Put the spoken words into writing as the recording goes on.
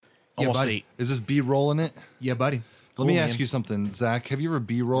Almost buddy. 8. Is this B-roll in it? Yeah, buddy. Let Cool, me man. ask you something, Zach. Have you ever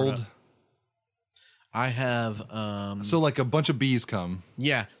B-rolled? I have So like a bunch of bees come.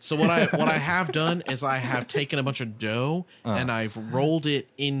 yeah. So what I have done is I have taken a bunch of dough and I've rolled it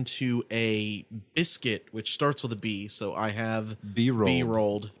into a biscuit which starts with a B. So I have B-rolled.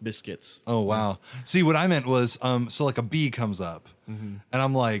 B-rolled biscuits. Oh, wow. See, what I meant was, so like a bee comes up and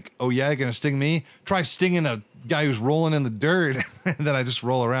I'm like, oh yeah, you're going to sting me? Try stinging a guy who's rolling in the dirt. And then I just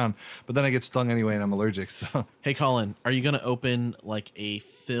roll around, but then I get stung anyway and I'm allergic. So Hey Colin, are you going to open like a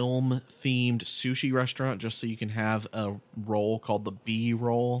film themed sushi restaurant just so you can have a roll called the B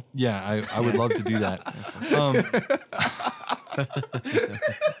roll? yeah, I would love to do that.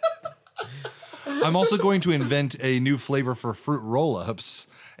 I'm also going to invent a new flavor for fruit roll-ups,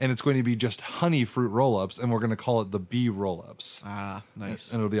 and it's going to be just honey fruit roll-ups, and we're going to call it the bee roll-ups. Ah,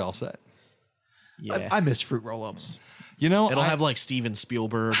 nice. And it'll be all set. Yeah. I miss fruit roll-ups. You know, It'll have like Steven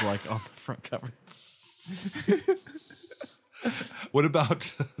Spielberg like on the front cover. what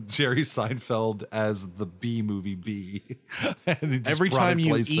about Jerry Seinfeld as the bee movie Bee? And he just Every product time you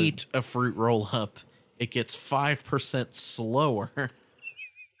placement. eat a fruit roll up, it gets 5% slower.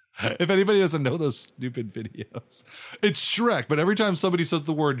 If anybody doesn't know those stupid videos, it's Shrek. But every time somebody says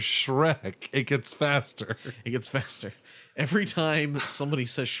the word Shrek, it gets faster. It gets faster. Every time somebody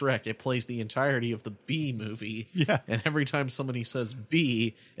says Shrek, it plays the entirety of the Bee movie. Yeah. And every time somebody says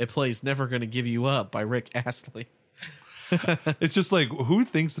Bee, it plays Never Gonna Give You Up by Rick Astley. It's just like, who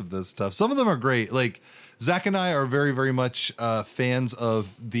thinks of this stuff? Some of them are great. Like Zach and I are very, very much fans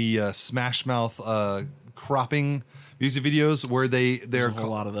of the Smash Mouth cropping music videos where they're a whole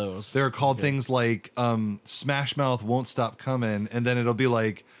lot of those. They're called things like Smash Mouth Won't Stop Coming, and then it'll be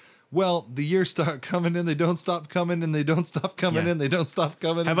like, well, the years start coming and they don't stop coming and they don't stop coming Yeah. and they don't stop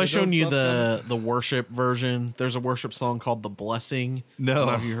coming. Have and I they shown don't you stop coming. the worship version? There's a worship song called The Blessing. No. I don't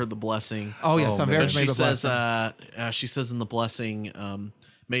know if you heard The Blessing. Oh, yes. I'm man. very But she familiar with says, blessing. she says in the blessing,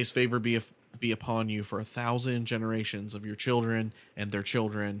 may his favor be upon you for 1,000 generations of your children and their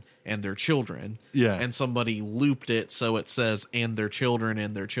children and their children. Yeah. And somebody looped it so it says and their children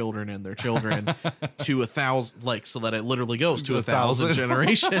and their children and their children to 1,000, like so that it literally goes to 1,000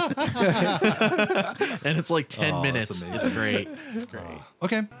 generations. And it's like 10 Oh, minutes. that's It's great. It's great.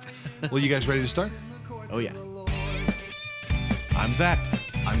 Okay. Well, you guys ready to start? Oh yeah. I'm Zach.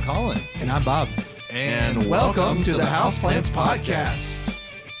 I'm Colin. And I'm Bob. And Welcome to the Houseplants Podcast.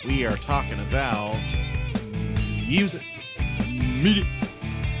 We are talking about music. Media.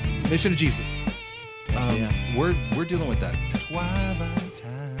 Mission of Jesus. Yeah. We're dealing with that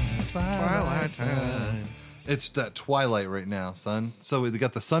twilight time. It's that twilight right now, son. So we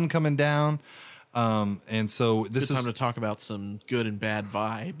got the sun coming down, and so this Good is time to talk about some good and bad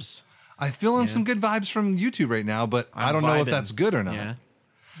vibes. I feeling some good vibes from YouTube right now, but I don't know if vibing. that's good or not. Yeah.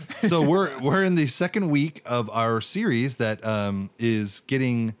 So we're in the second week of our series that is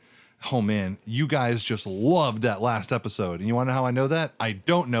getting. Oh man, you guys just loved that last episode, and you want to know how I know that? I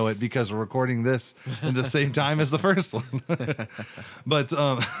don't know it because we're recording this in the same time as the first one. But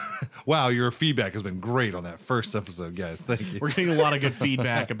wow, your feedback has been great on that first episode, guys. Thank you. We're getting a lot of good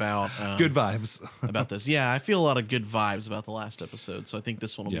feedback about Good vibes. about this. Yeah, I feel a lot of good vibes about the last episode, so I think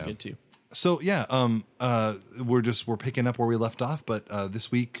this one will Yeah. be good too. So yeah, we're picking up where we left off, but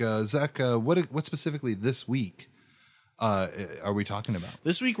this week, Zach, what specifically this week are we talking about?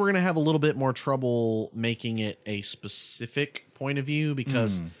 This week we're going to have a little bit more trouble making it a specific point of view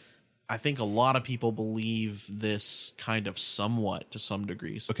because I think a lot of people believe this kind of somewhat to some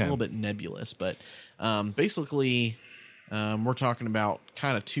degree. So it's a Okay. little bit nebulous, but basically we're talking about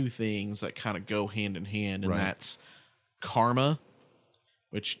kind of two things that kind of go hand in hand, and Right. that's karma,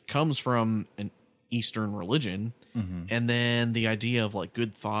 which comes from an Eastern religion, and then the idea of like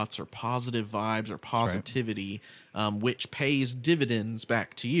good thoughts or positive vibes or positivity, which pays dividends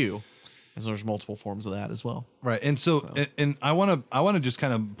back to you. And so there's multiple forms of that as well. Right. And so, and I want to just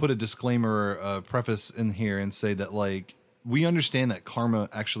kind of put a disclaimer, preface in here and say that like, we understand that karma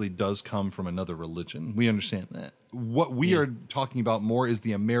actually does come from another religion. We understand that. What we are talking about more is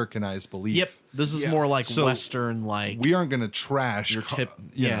the Americanized belief. Yep. This is more like So Western, like We aren't going to trash Your tip-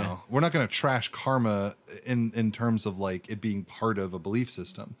 you yeah. know, we're not going to trash karma in terms of like it being part of a belief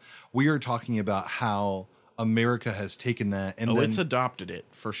system. We are talking about how America has taken that and then it's adopted it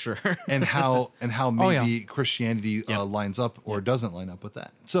for sure. and how maybe yeah. Christianity lines up or doesn't line up with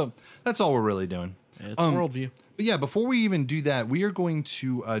that. So that's all we're really doing. It's a worldview. But yeah, before we even do that, we are going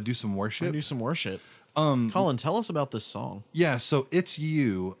to do some We're worship. gonna do some worship. Colin, tell us about this song. Yeah, so It's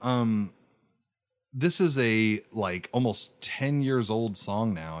You. This is a like almost 10 years old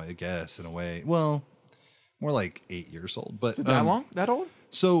song now, I guess, in a way. Well, more like 8 years old. But Is it that long? That old?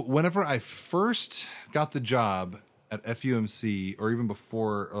 So whenever I first got the job at FUMC, or even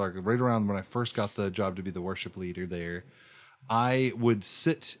before, or like right around when I first got the job to be the worship leader there, I would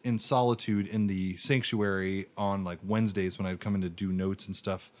sit in solitude in the sanctuary on like Wednesdays when I'd come in to do notes and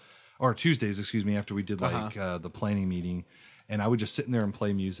stuff, or Tuesdays, excuse me, after we did like the planning meeting. And I would just sit in there and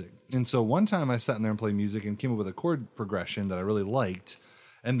play music. And so one time I sat in there and played music and came up with a chord progression that I really liked.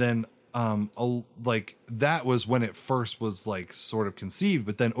 And then like that was when it first was like sort of conceived.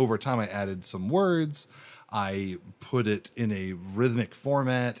 But then over time I added some words. I put it in a rhythmic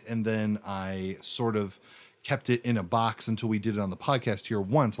format, and then I sort of kept it in a box until we did it on the podcast here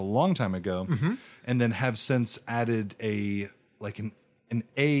once a long time ago, and then have since added a like an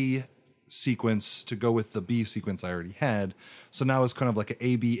A sequence to go with the B sequence I already had. So now it's kind of like an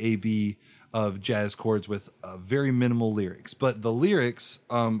A-B of jazz chords with very minimal lyrics. But the lyrics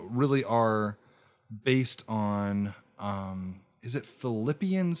really are based on, is it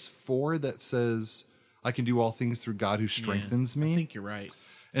Philippians 4 that says, I can do all things through God who strengthens me? I think you're right.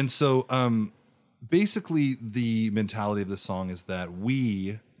 And so basically the mentality of the song is that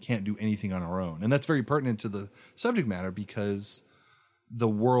we can't do anything on our own. And that's very pertinent to the subject matter, because the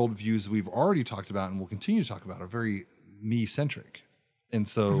worldviews we've already talked about and will continue to talk about are very me-centric. And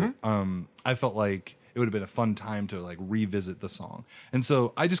so I felt like it would have been a fun time to like revisit the song. And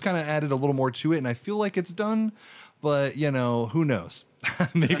so I just kind of added a little more to it, and I feel like it's done, but you know, who knows?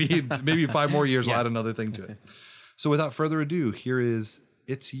 maybe 5 more years I'll add another thing to it. So without further ado, here is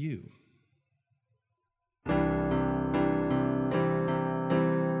It's You.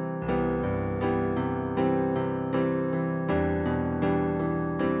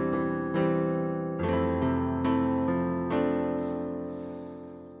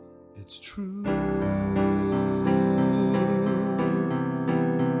 It's true.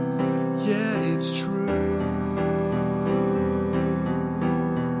 Yeah, it's true.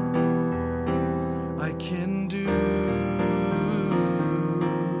 I can do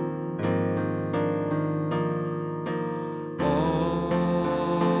all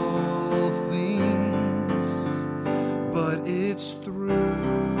things, but it's through.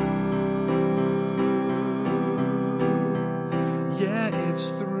 Yeah, it's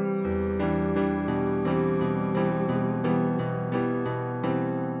through.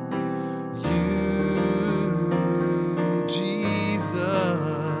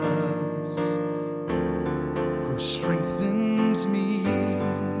 Strengthens me.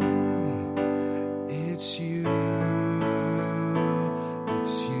 It's you.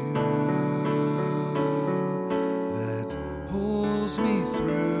 It's you that pulls me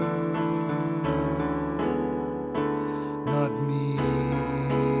through. Not me.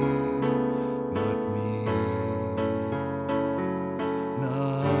 Not me.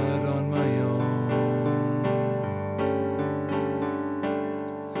 Not on my own.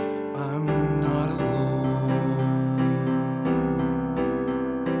 I'm not alone.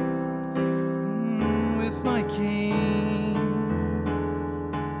 My King,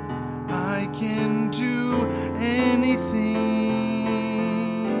 I can do anything,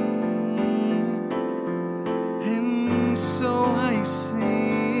 and so I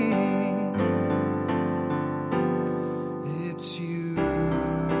sing. It's you.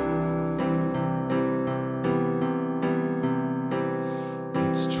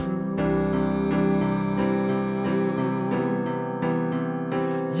 It's true.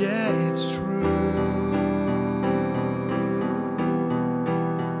 Yeah, it's true.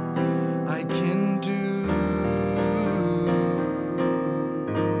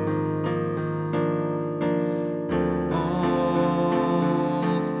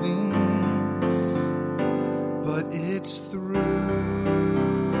 It's through.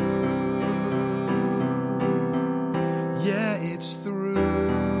 Yeah, it's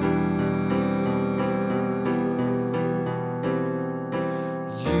through.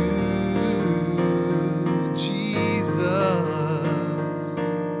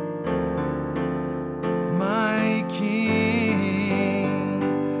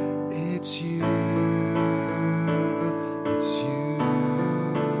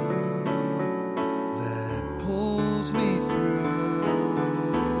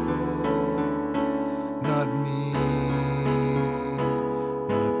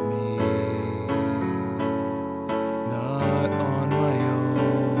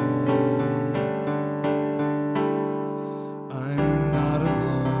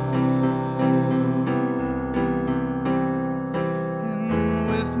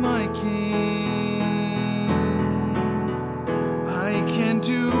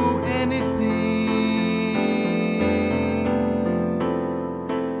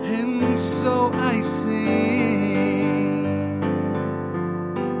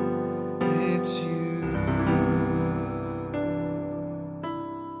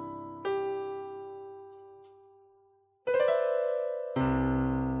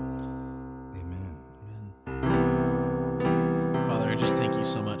 just thank you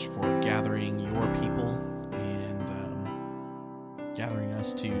so much for gathering your people and gathering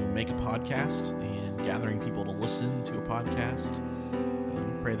us to make a podcast and gathering people to listen to a podcast.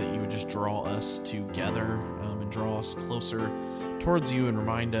 Pray that you would just draw us together and draw us closer towards you and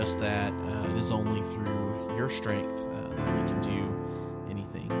remind us that it is only through your strength that we can do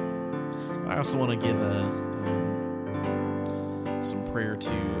anything. I also want to give some prayer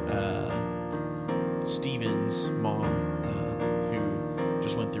to Stephen's mom, who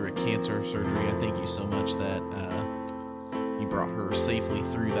just went through a cancer surgery. I thank you so much that you brought her safely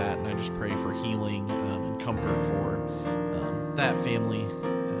through that, and I just pray for healing and comfort for that family.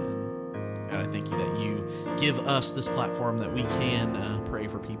 God, I thank you that you give us this platform that we can pray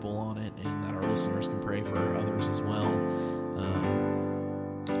for people on it, and that our listeners can pray for others as well.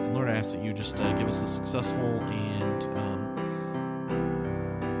 And Lord, I ask that you just give us a successful and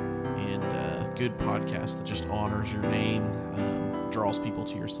good podcast that just honors your name, draws people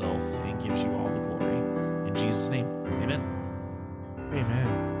to yourself, and gives you all the glory. In Jesus' name, amen. Amen.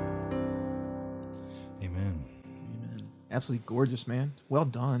 Amen. Absolutely gorgeous, man. Well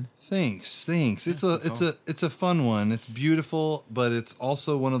done. Thanks. It's a fun one. It's beautiful, but it's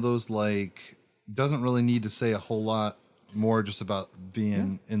also one of those like doesn't really need to say a whole lot more, just about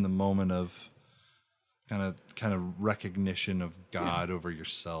being in the moment of kind of recognition of God over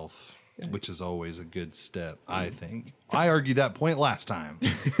yourself. Which is always a good step, I think. I argued that point last time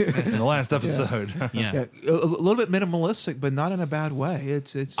in the last episode. Yeah. A little bit minimalistic, but not in a bad way.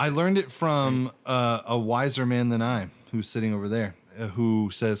 It's. I learned it from a wiser man than I, who's sitting over there, who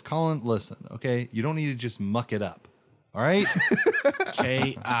says, "Colin, listen, okay, you don't need to just muck it up, all right?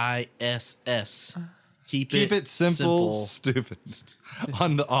 KISS. Keep it simple, stupid."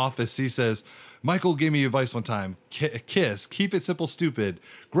 On The Office, he says, Michael gave me advice one time. Kiss, keep it simple, stupid.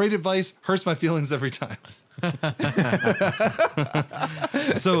 Great advice, hurts my feelings every time.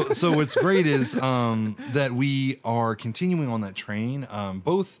 So what's great is that we are continuing on that train.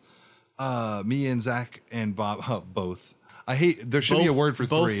 Both me and Zach and Bob, both. There should be a word for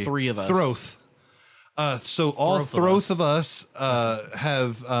both three. Three of us. Throth. So all throth of us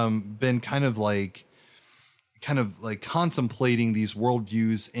have been kind of like contemplating these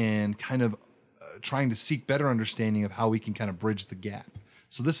worldviews and kind of trying to seek better understanding of how we can kind of bridge the gap.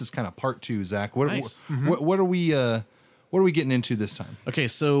 So this is kind of part 2, Zach. What are we getting into this time? Okay,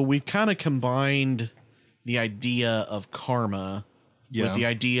 so we've kind of combined the idea of karma with the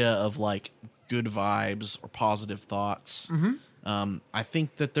idea of like good vibes or positive thoughts. I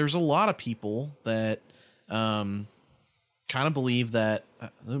think that there's a lot of people that kind of believe that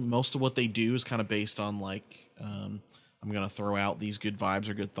most of what they do is kind of based on like, I'm going to throw out these good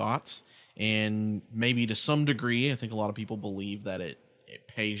vibes or good thoughts. And maybe to some degree, I think a lot of people believe that it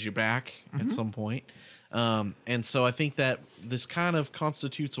pays you back at some point. And so I think that this kind of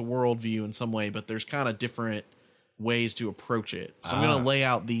constitutes a worldview in some way, but there's kind of different ways to approach it. So I'm going to lay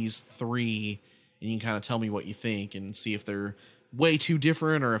out these 3, and you can kind of tell me what you think and see if they're way too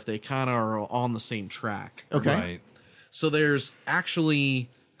different or if they kind of are on the same track. Okay. Right. So there's actually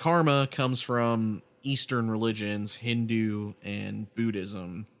karma comes from Eastern religions, Hindu and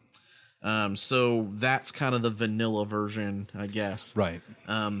Buddhism. So that's kind of the vanilla version, I guess. Right.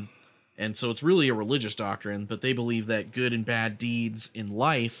 And so it's really a religious doctrine, but they believe that good and bad deeds in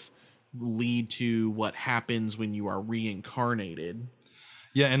life lead to what happens when you are reincarnated.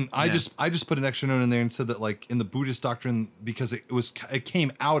 Yeah, and I just put an extra note in there and said that like in the Buddhist doctrine, because it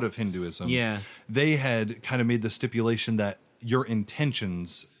came out of Hinduism. Yeah. They had kind of made the stipulation that your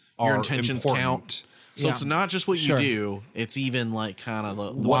intentions important. Count. So it's not just what you do; it's even like kind of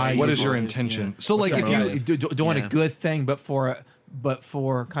the why. What is your intention? Yeah. So, like, if you doing a good thing, but for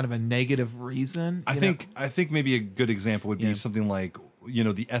kind of a negative reason, I think maybe a good example would be something like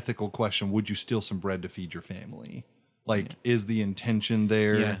the ethical question: would you steal some bread to feed your family? Like, is the intention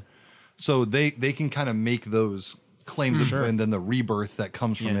there? Yeah. So they can kind of make those claims, and then the rebirth that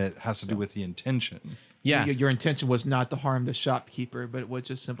comes from it has to do with the intention. Yeah, your intention was not to harm the shopkeeper, but it was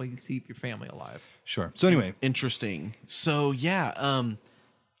just simply to keep your family alive. Sure. So anyway, interesting. So that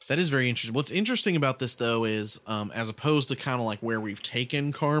is very interesting. What's interesting about this though is, as opposed to kind of like where we've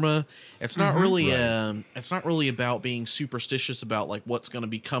taken karma, it's not really it's not really about being superstitious about like what's going to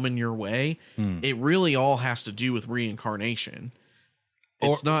be coming your way. It really all has to do with reincarnation.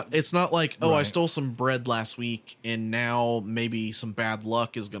 It's not like, I stole some bread last week and now maybe some bad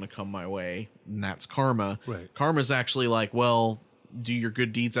luck is going to come my way, and that's karma. Right. Karma is actually like, well, do your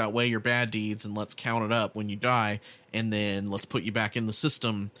good deeds outweigh your bad deeds, and let's count it up when you die, and then let's put you back in the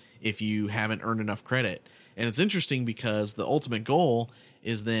system if you haven't earned enough credit. And it's interesting because the ultimate goal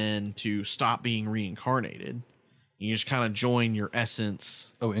is then to stop being reincarnated. You just kind of join your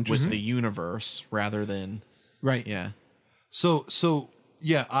essence with the universe rather than Right. Yeah. So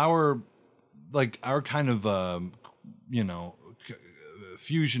yeah, our kind of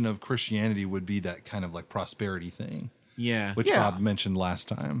fusion of Christianity would be that kind of like prosperity thing. Yeah. Which Bob mentioned last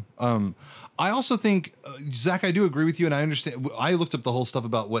time. I also think, Zach, I do agree with you, and I understand. I looked up the whole stuff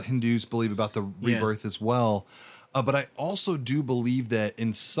about what Hindus believe about the rebirth as well. But I also do believe that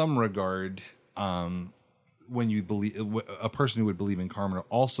in some regard, when you believe, a person who would believe in karma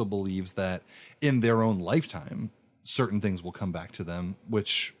also believes that in their own lifetime, certain things will come back to them,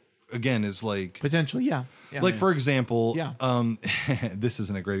 which again is like potentially, like for example, this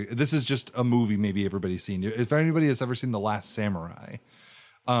is just a movie maybe everybody's seen. If anybody has ever seen The Last Samurai,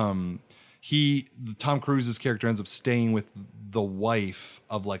 Tom Cruise's character ends up staying with the wife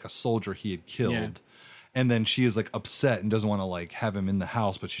of like a soldier he had killed. Yeah. And then she is like upset and doesn't want to like have him in the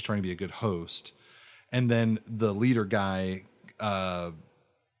house, but she's trying to be a good host. And then the leader guy, I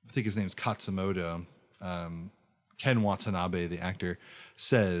think his name's Katsumoto, Ken Watanabe, the actor,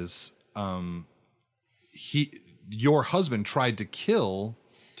 says, your husband tried to kill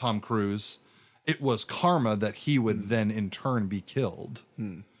Tom Cruise. It was karma that he would then in turn be killed.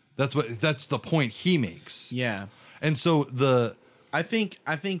 That's the point he makes. Yeah. And so I think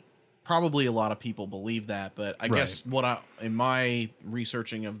probably a lot of people believe that, but I guess in my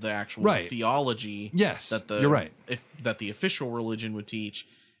researching of the actual theology, you're right. That the official religion would teach,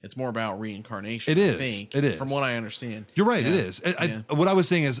 it's more about reincarnation. It is. I think, it is. From what I understand. You're right. It is. What I was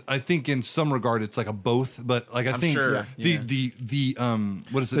saying is, I think in some regard it's like a both, but like I think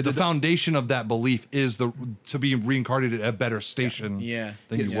the foundation of that belief is to be reincarnated at a better station than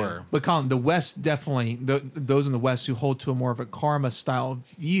you were. But Colin, the West definitely, those in the West who hold to a more of a karma style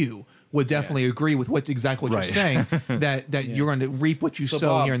view would definitely agree with exactly what you're saying, that you're going to reap what you sow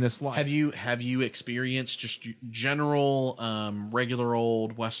Bob, here in this life. Have you experienced just general regular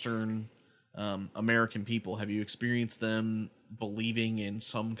old Western American people? Have you experienced them believing in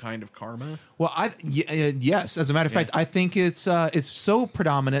some kind of karma? Well, yes. As a matter of fact, I think it's so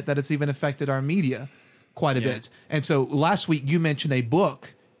predominant that it's even affected our media quite a bit. And so last week you mentioned a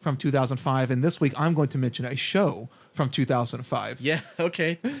book from 2005, and this week I'm going to mention a show from 2005. Yeah,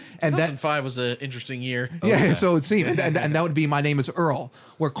 okay. And 2005 was an interesting year. Yeah, so it seemed. And that would be My Name is Earl,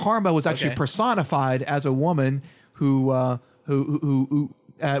 where karma was actually personified as a woman who where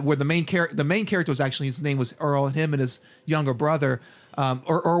the main character was actually, his name was Earl, and him and his younger brother,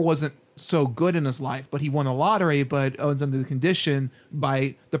 Earl wasn't so good in his life, but he won the lottery, but was under the condition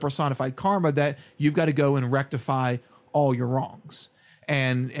by the personified karma that you've got to go and rectify all your wrongs.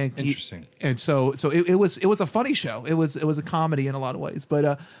 And interesting. So it was a funny show. It was a comedy in a lot of ways,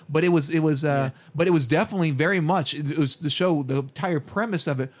 but it was definitely very much, it was the show. The entire premise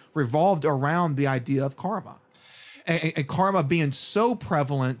of it revolved around the idea of karma, and karma being so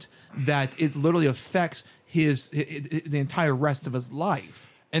prevalent that it literally affects the entire rest of his life.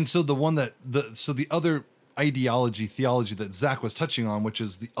 And so the other theology that Zach was touching on, which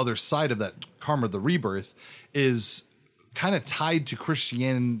is the other side of that karma, the rebirth, is kind of tied to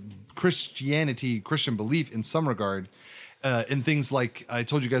Christian belief in some regard, in things like I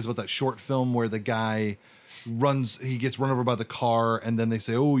told you guys about that short film where the guy he gets run over by the car, and then they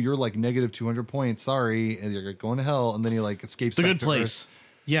say, "Oh, you're like negative 200 points. Sorry, and you're going to hell." And then he like escapes. The Good Place. Earth.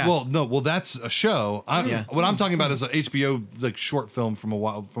 Yeah. Well, that's a show. What I'm talking about is an HBO like short film from a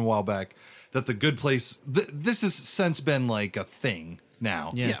while back. That The Good Place. This has since been like a thing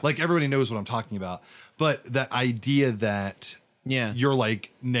now. Yeah. Like everybody knows what I'm talking about. But that idea that you're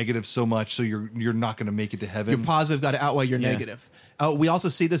like negative so much, so you're not going to make it to heaven. Your positive got to outweigh your negative. We also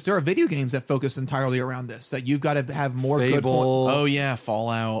see this. There are video games that focus entirely around this. That you've got to have more Fable, good points. Oh yeah,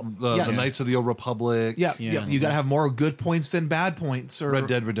 Fallout, the Knights of the Old Republic. Yeah. You got to have more good points than bad points. Or Red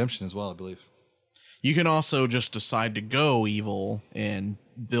Dead Redemption as well, I believe. You can also just decide to go evil and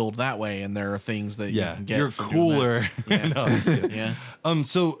build that way, and there are things that you can get. You're cooler. Yeah. No, that's good. Yeah.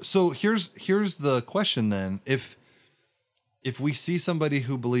 So here's the question then. If we see somebody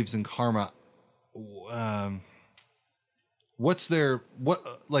who believes in karma, I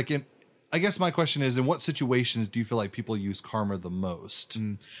guess my question is, in what situations do you feel like people use karma the most?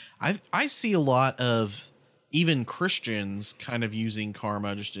 I see a lot of even Christians kind of using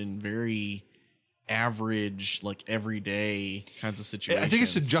karma just in very average, like everyday kinds of situations. I think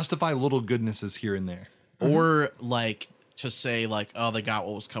it's to justify little goodnesses here and there, or like to say like, oh, they got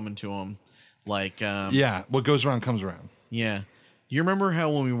what was coming to them. Like, what goes around comes around. Yeah. You remember how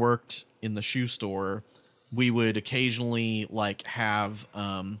when we worked in the shoe store, we would occasionally like have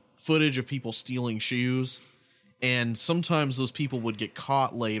footage of people stealing shoes, and sometimes those people would get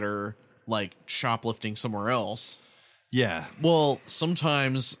caught later, like shoplifting somewhere else. Yeah. Well,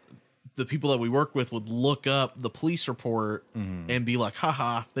 sometimes the people that we work with would look up the police report and be like,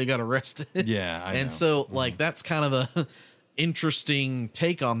 haha, they got arrested. Yeah, I know. So like, that's kind of a interesting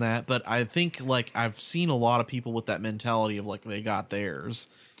take on that. But I think like I've seen a lot of people with that mentality of like, they got theirs,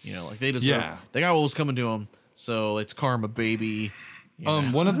 like they deserve, they got what was coming to them. So it's karma, baby.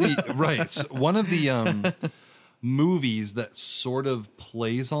 One of the movies that sort of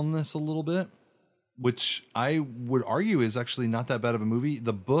plays on this a little bit, which I would argue is actually not that bad of a movie.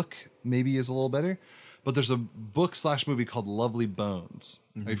 The book maybe is a little better, but there's a book/movie called Lovely Bones.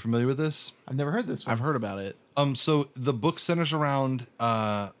 Are you familiar with this? I've never heard this one. I've heard about it. So the book centers around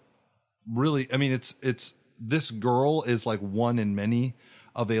really, I mean, it's this girl is like one in many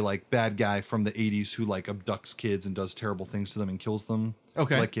of a like bad guy from the 80s who like abducts kids and does terrible things to them and kills them.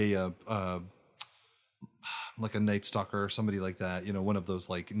 Okay. Like a Night Stalker or somebody like that, one of those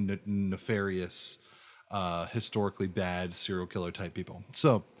like nefarious, historically bad serial killer type people.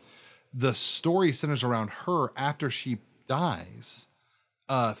 So the story centers around her after she dies,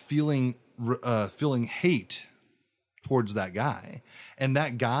 feeling hate towards that guy. And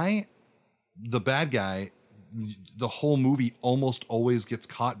that guy, the bad guy, the whole movie almost always gets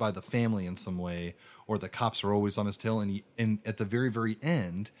caught by the family in some way, or the cops are always on his tail. And at the very, very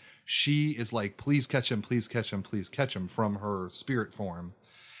end, she is like, please catch him, please catch him, please catch him, from her spirit form.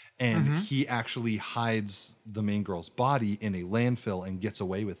 And he actually hides the main girl's body in a landfill and gets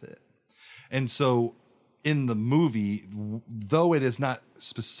away with it. And so in the movie, though it is not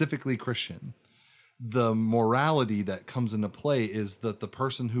specifically Christian, the morality that comes into play is that the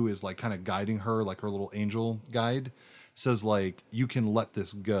person who is like kind of guiding her, like her little angel guide, says like, you can let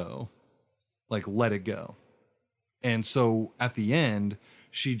this go, like let it go. And so at the end,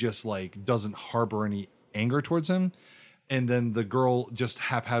 she just like doesn't harbor any anger towards him. And then the girl just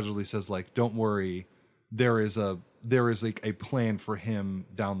haphazardly says like, don't worry, there is like a plan for him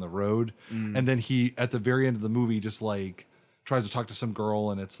down the road. And then he, at the very end of the movie, just like tries to talk to some girl,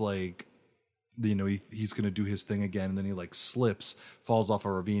 and it's like, he's going to do his thing again. And then he like slips, falls off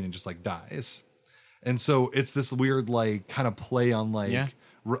a ravine, and just like dies. And so it's this weird, like kind of play on like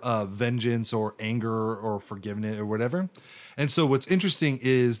vengeance or anger or forgiveness or whatever. And so what's interesting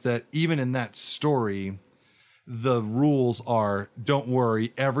is that even in that story, the rules are, don't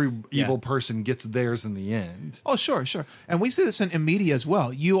worry, every evil person gets theirs in the end. Oh, sure. And we see this in media as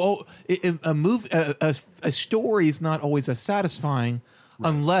well. A story is not always as satisfying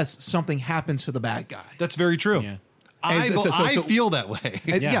unless something happens to the bad guy. That's very true. Yeah. I feel that way.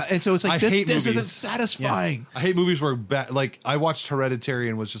 And so it's like, I hate this movies. isn't satisfying. I hate movies where like I watched Hereditary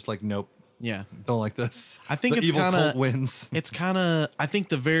and was just like, nope. Yeah. Don't like this. I think the it's evil kind cult of wins. It's kind of, I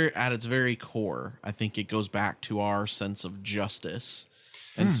think at its very core, I think it goes back to our sense of justice.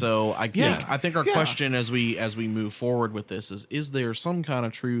 And so I think our question as we move forward with this is there some kind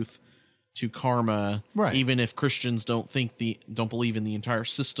of truth to karma, right? Even if Christians don't believe in the entire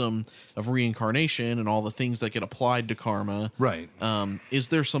system of reincarnation and all the things that get applied to karma, right? Is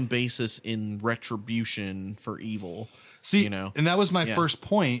there some basis in retribution for evil? See, and that was my first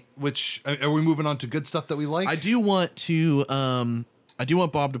point. Which are we moving on to good stuff that we like? I do want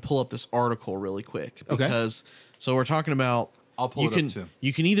Bob to pull up this article really quick because so we're talking about. I'll pull it up too.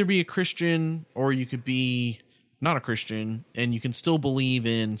 You can either be a Christian or you could be not a Christian, and you can still believe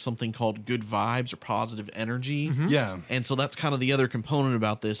in something called good vibes or positive energy. Yeah, and so that's kind of the other component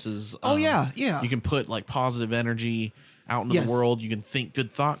about this is you can put like positive energy out into the world. You can think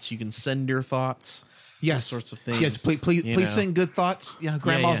good thoughts. You can send your thoughts. Yes, sorts of things. Yes, please send good thoughts. Yeah,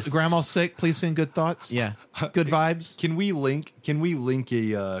 grandma's sick. Please send good thoughts. Yeah, good vibes. Can we link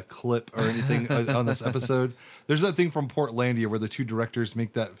a clip or anything on this episode? There's that thing from Portlandia where the two directors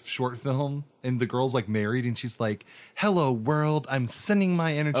make that short film, and the girl's like married, and she's like, "Hello, world, I'm sending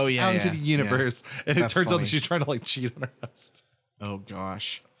my energy out into the universe," and it turns out that she's trying to like cheat on her husband. Oh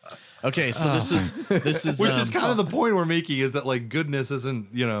gosh. Okay, so this is which is kind of the point we're making, is that like goodness isn't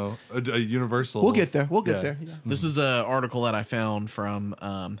a universal. We'll get there. Yeah. This is an article that I found from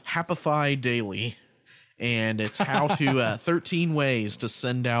Happify Daily, and it's how to 13 ways to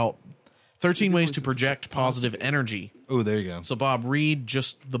send out 13 ways to project positive energy. Oh, there you go. So Bob, read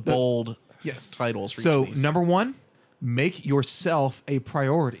just the bold titles. For so number 1, make yourself a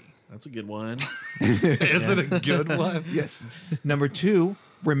priority. That's a good one. Is it a good one? Yes. Number 2.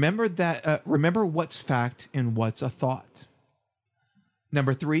 Remember what's fact and what's a thought.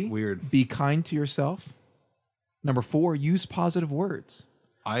 Number 3, be kind to yourself. Number 4, use positive words.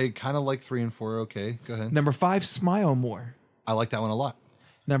 I kind of like 3 and 4. Okay, go ahead. Number 5, smile more. I like that one a lot.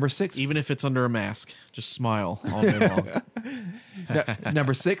 Number 6, even if it's under a mask, just smile all day long.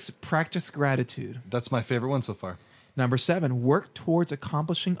 Number 6, practice gratitude. That's my favorite one so far. Number 7, work towards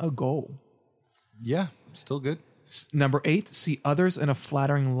accomplishing a goal. Yeah, still good. Number 8, see others in a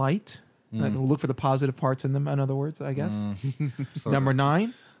flattering light. Look for the positive parts in them, in other words, I guess. Number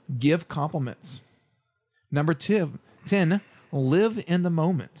 9, give compliments. Number 10, live in the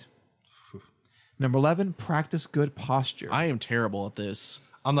moment. Number 11, practice good posture. I am terrible at this.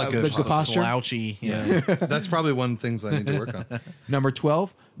 I'm not good Good at posture. Slouchy. Yeah. That's probably one of the things I need to work on. Number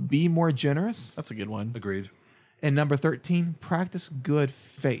 12, be more generous. That's a good one. Agreed. And number 13, practice good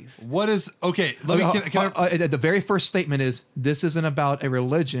faith. What is okay? Let me. Can I, The very first statement is this isn't about a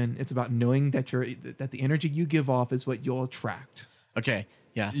religion. It's about knowing that the energy you give off is what you'll attract. Okay.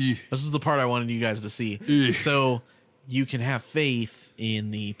 Yeah. Eeh. This is the part I wanted you guys to see. Eeh. So you can have faith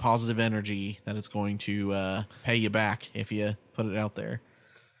in the positive energy that it's going to pay you back if you put it out there.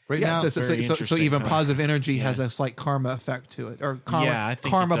 right Yeah, now, so very even interesting. positive energy has a slight karma effect to it, or I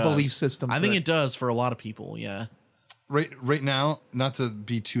think karma it does. belief system. I to think it does for a lot of people. Yeah. right now, not to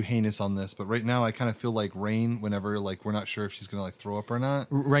be too heinous on this, but right now I kind of feel like Rain. Whenever like we're not sure if she's gonna like throw up or not.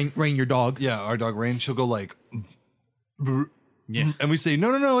 Rain, your dog. Yeah, our dog Rain. She'll go like, Yeah. and we say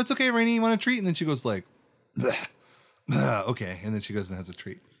no, it's okay, Rainy, you want a treat? And then she goes like, okay, and then she goes and has a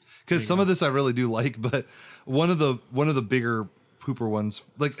treat. Because some of this I really do like, but one of the bigger pooper ones,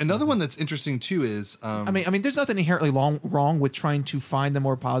 like another one that's interesting too is I mean, there's nothing inherently wrong with trying to find the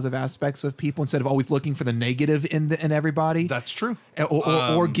more positive aspects of people instead of always looking for the negative in everybody. that's true.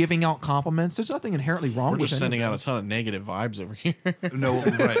 Or giving out compliments. There's nothing inherently wrong We're with just sending any out of a ton of negative vibes over here. No,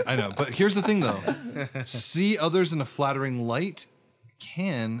 right, I know. But here's the thing though. See others in a flattering light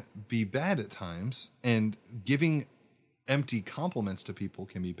can be bad at times, and giving empty compliments to people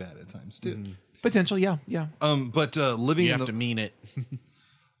can be bad at times too. those. Potential, yeah. But living You in have to mean it.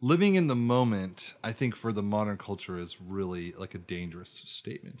 living in the moment, I think for the modern culture is really like a dangerous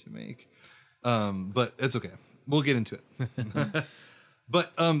statement to make. But it's okay. We'll get into it.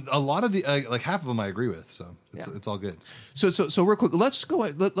 But a lot of the like half of them I agree with, so it's all good. So real quick, let's go.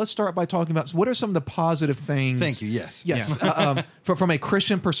 Let's start by talking about what are some of the positive things. Thank you. Yes. Yes. From a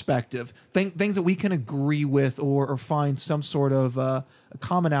Christian perspective, things that we can agree with or find some sort of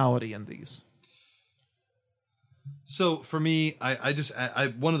commonality in these. So for me, I just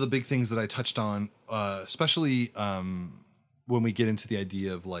one of the big things that I touched on, especially when we get into the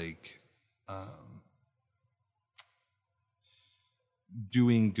idea of like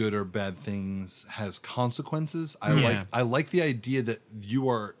doing good or bad things has consequences. I like the idea that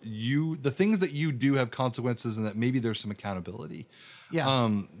the things that you do have consequences, and that maybe there's some accountability. Yeah.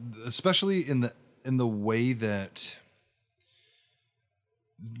 Especially in the way that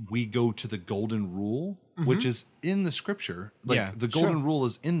we go to the golden rule, which is in the scripture. Like the golden rule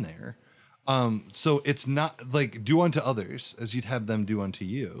is in there. So it's not like do unto others as you'd have them do unto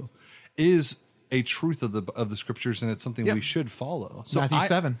you is a truth of the scriptures, and it's something we should follow. So Matthew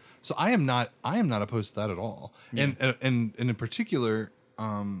 7. So I am not opposed to that at all. Yeah. And in particular,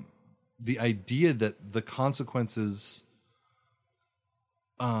 the idea that the consequences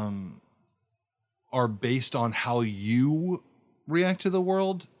are based on how you react to the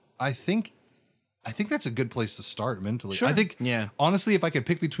world, I think that's a good place to start mentally. Sure. I think, honestly, if I could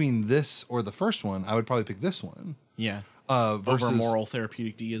pick between this or the first one, I would probably pick this one. Yeah. Versus over moral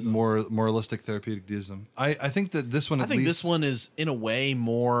therapeutic deism. More moralistic therapeutic deism. I think that this one, this one is in a way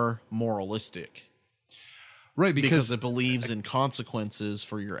more moralistic. Right. Because it believes in consequences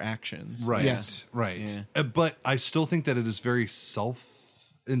for your actions. Right. Yes. Right. Yeah. But I still think that it is very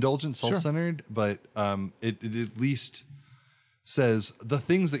self-indulgent, self-centered, but it at least says the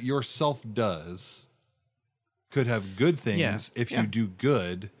things that your self does could have good things if you do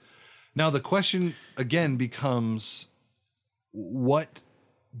good. Now the question again becomes, what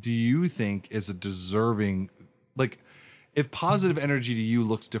do you think is a deserving, like if positive energy to you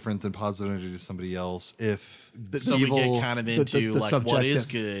looks different than positive energy to somebody else, if So evil, we get kind of into the like what is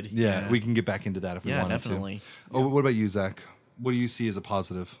subjective. good. we can get back into that if we wanted definitely. to. Oh, what about you, Zach? What do you see as a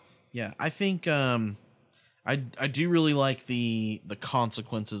positive? Yeah, I think I do really like the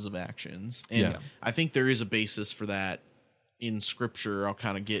consequences of actions, and I think there is a basis for that in Scripture. I'll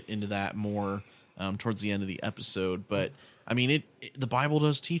kind of get into that more towards the end of the episode, but I mean, the Bible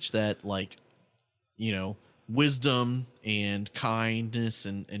does teach that, like, you know, wisdom and kindness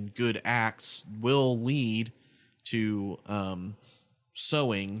and good acts will lead to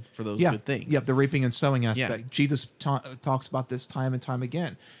sowing for those good things. Yep, the reaping and sowing aspect. Yeah. Jesus talks about this time and time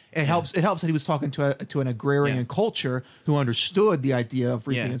again. It helps that he was talking to an agrarian culture who understood the idea of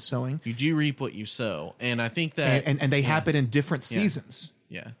reaping and sowing. You do reap what you sow, and I think that And they happen in different seasons.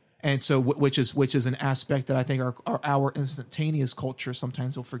 Yeah. And so, which is an aspect that I think our instantaneous culture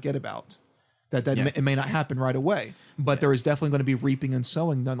sometimes will forget about. It may not happen right away, but there is definitely going to be reaping and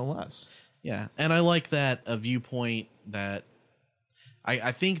sowing nonetheless. Yeah. And I like that a viewpoint that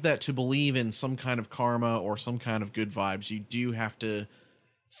I think that to believe in some kind of karma or some kind of good vibes, you do have to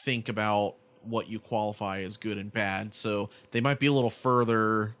think about what you qualify as good and bad. So they might be a little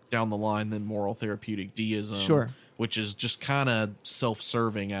further down the line than moral therapeutic deism, Sure, which is just kind of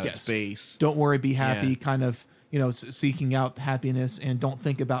self-serving at its base. Don't worry, be happy, kind of, seeking out happiness, and don't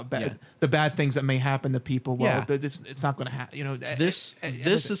think about the bad things that may hapen to people. Well, it's not going to happen. This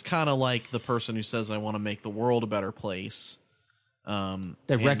is kind of like the person who says, I want to make the world a better place.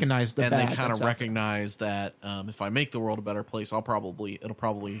 They recognize the bad. And they kind of recognize that if I make the world a better place, it'll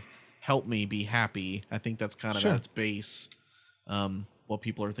probably help me be happy. I think that's kind of at its base what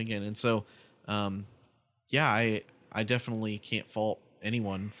people are thinking. And so, I definitely can't fault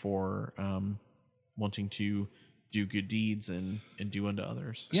anyone for wanting to do good deeds and do unto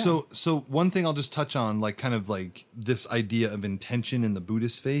others. Yeah. So one thing I'll just touch on, like kind of like this idea of intention in the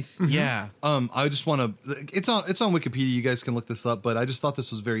Buddhist faith. Yeah. I just want to, it's on Wikipedia. You guys can look this up, but I just thought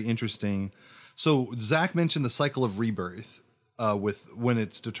this was very interesting. So Zach mentioned the cycle of rebirth, with when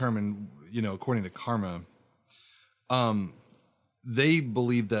it's determined, according to karma. They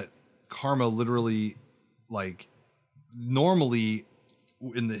believe that karma literally, like, normally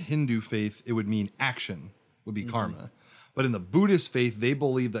in the Hindu faith, it would mean action would be karma. But in the Buddhist faith, they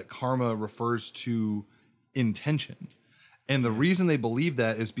believe that karma refers to intention. And the reason they believe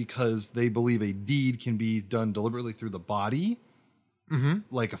that is because they believe a deed can be done deliberately through the body,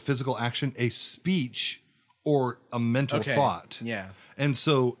 like a physical action, a speech, or a mental thought. Yeah. And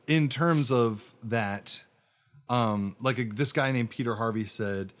so in terms of that, this guy named Peter Harvey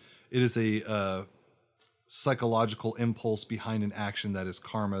said, it is a psychological impulse behind an action that is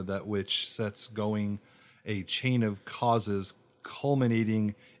karma, that which sets going a chain of causes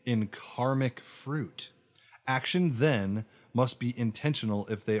culminating in karmic fruit. Action then must be intentional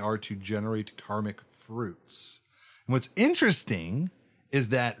if they are to generate karmic fruits. And what's interesting is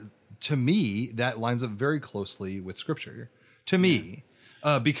that, to me, that lines up very closely with Scripture. To me,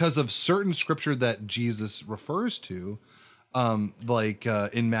 because of certain Scripture that Jesus refers to,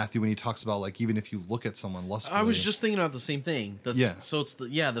 in Matthew when he talks about, like, even if you look at someone lustfully. I was just thinking about the same thing. So it's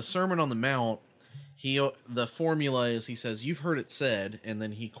the Sermon on the Mount. The formula is, he says, you've heard it said, and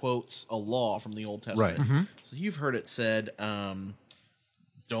then he quotes a law from the Old Testament. Right. So you've heard it said,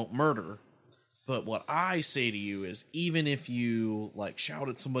 don't murder. But what I say to you is, even if you, like, shout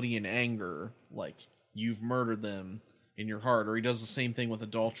at somebody in anger, like, you've murdered them in your heart. Or he does the same thing with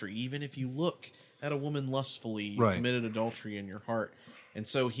adultery. Even if you look at a woman lustfully, you've committed adultery in your heart. And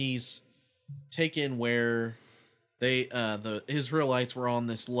so he's taken where the Israelites were on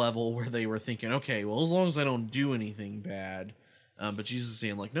this level where they were thinking, okay, well, as long as I don't do anything bad. But Jesus is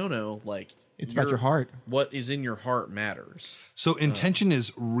saying, like, no, like, it's about your heart. What is in your heart matters. So intention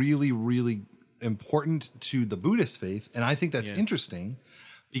is really, really important to the Buddhist faith. And I think that's interesting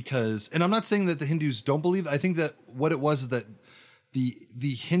because, and I'm not saying that the Hindus don't believe, I think that what it was is that the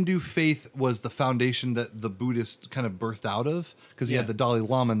Hindu faith was the foundation that the Buddhists kind of birthed out of, because you had the Dalai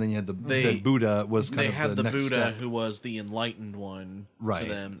Lama and then you had the Buddha was kind of the next Buddha step. Who was the enlightened one to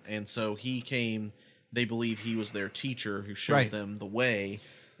them. And so he came, they believe he was their teacher who showed them the way.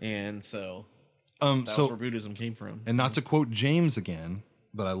 And so that's where Buddhism came from. And not to quote James again,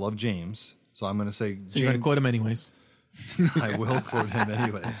 but I love James. So I'm going to say, so you're going to quote him anyways. I will quote him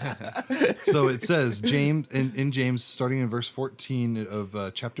anyways. So it says, James in James, starting in verse 14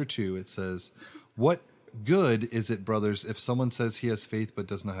 of chapter 2, it says, "What good is it, brothers, if someone says he has faith but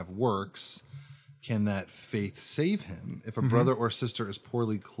does not have works? Can that faith save him? If a brother or sister is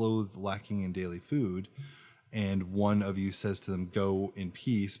poorly clothed, lacking in daily food, and one of you says to them, 'Go in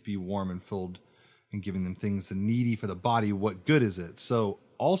peace, be warm and filled,' and giving them things the needy for the body, what good is it?" So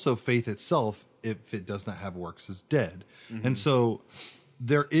also faith itself, if it does not have works, is dead. And so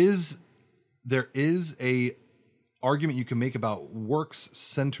there is a argument you can make about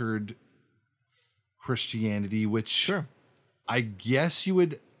works-centered Christianity, which I guess you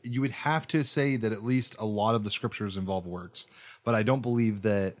would have to say that at least a lot of the scriptures involve works, but I don't believe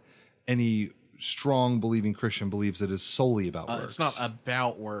that any strong believing Christian believes it is solely about works. It's not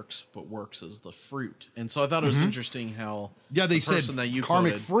about works, but works is the fruit. And so I thought it was interesting how they said that you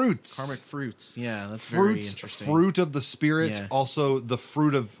karmic quoted, fruits. Karmic fruits. Yeah, that's very interesting. Fruit of the Spirit, also the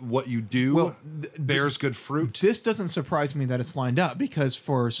fruit of what you do bears good fruit. This doesn't surprise me that it's lined up, because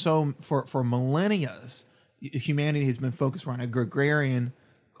for millennia, humanity has been focused around agrarian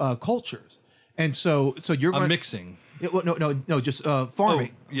cultures. And so you're a mixing. Just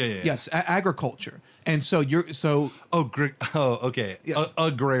farming. Yeah. Yes, agriculture. And so Okay. Yes.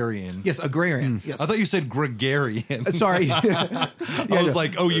 Agrarian. Yes, agrarian. Yes. I thought you said gregarian. Sorry. I was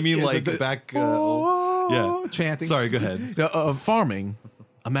like, oh, you mean like back? Yeah. Chanting. Sorry, go ahead. Farming,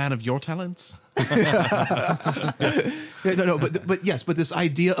 a man of your talents. But this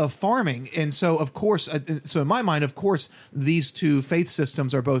idea of farming, and so of course, so in my mind, of course, these two faith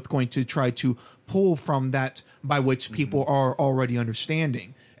systems are both going to try to pull from that by which people are already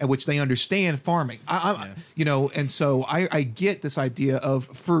understanding, and which they understand farming. And so I get this idea of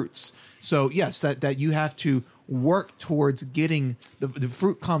fruits. So yes, that you have to work towards getting the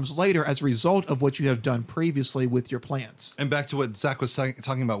fruit comes later as a result of what you have done previously with your plants. And back to what Zach was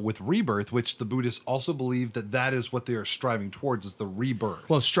talking about with rebirth, which the Buddhists also believe that is what they are striving towards, is the rebirth.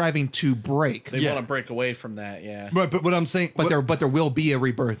 Well, striving to break. They want to break away from that, Right, but what I'm saying... But there will be a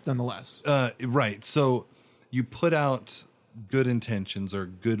rebirth nonetheless. Right, so you put out good intentions or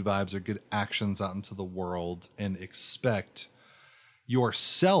good vibes or good actions out into the world and expect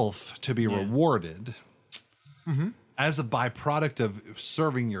yourself to be rewarded... Mm-hmm. As a byproduct of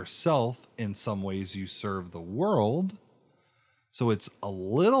serving yourself, in some ways you serve the world. So it's a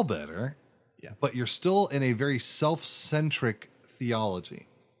little better, but you're still in a very self-centric theology.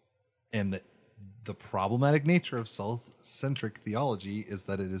 And the problematic nature of self-centric theology is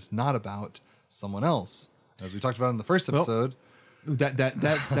that it is not about someone else. As we talked about in the first episode. That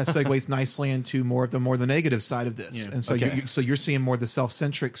segues nicely into more of the negative side of this. And so you're seeing more the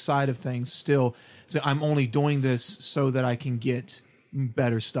self-centric side of things still. So I'm only doing this so that I can get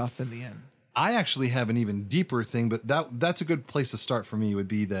better stuff in the end. I actually have an even deeper thing, but that's a good place to start for me. Would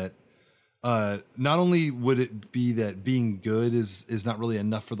be that not only would it be that being good is not really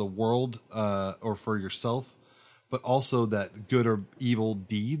enough for the world or for yourself, but also that good or evil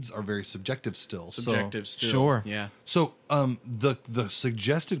deeds are very subjective still. Sure. Yeah. So the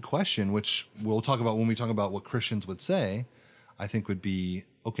suggested question, which we'll talk about when we talk about what Christians would say, I think would be,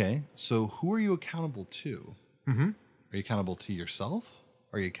 okay, so who are you accountable to? Mm-hmm. Are you accountable to yourself?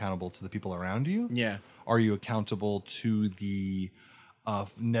 Are you accountable to the people around you? Yeah. Are you accountable to the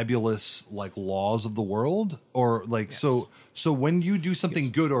nebulous laws of the world? Or so when you do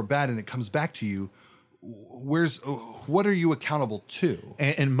something good or bad and it comes back to you, what are you accountable to?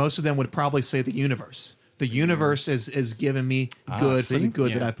 And most of them would probably say the universe. The universe is giving me good for the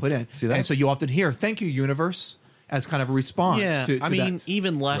good that I put in. See that? And so you often hear, thank you, universe, as kind of a response to that.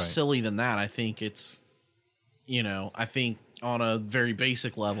 Even less silly than that. I think it's, I think on a very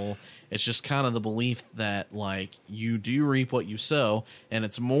basic level, it's just kind of the belief that you do reap what you sow, and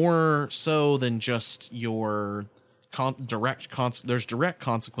it's more so than just your there's direct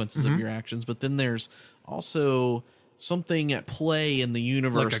consequences of your actions, but then there's also something at play in the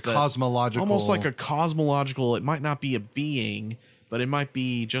universe, almost like a cosmological. It might not be a being, but it might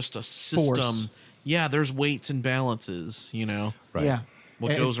be just a system. Force. Yeah, there's weights and balances, Right. Yeah.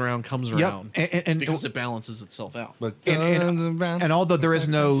 What goes around comes around, and because it balances itself out. And although there is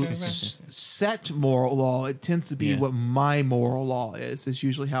no set moral law, it tends to be what my moral law is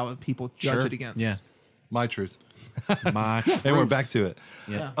usually how people judge it against. Yeah. My truth. My And we're back to it.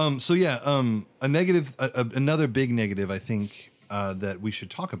 Yeah. A negative, another big negative, I think, that we should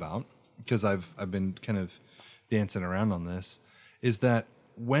talk about, because I've been kind of dancing around on this, is that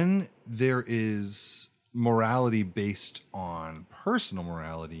when there is morality based on personal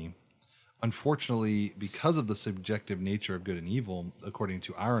morality, unfortunately, because of the subjective nature of good and evil, according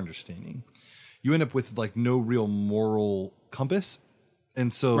to our understanding, you end up with no real moral compass.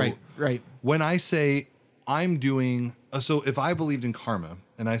 And so right. When I say I'm doing, so if I believed in karma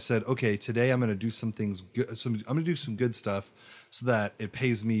and I said, okay, today I'm going to do some things good, I'm going to do some good stuff so that it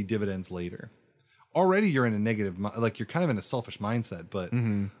pays me dividends later. Already you're in a negative, you're kind of in a selfish mindset, but,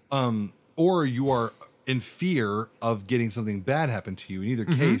 or you are in fear of getting something bad happen to you. In either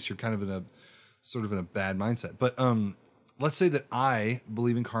case, you're kind of in a bad mindset. But, let's say that I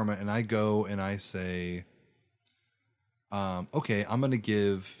believe in karma and I go and I say, okay, I'm going to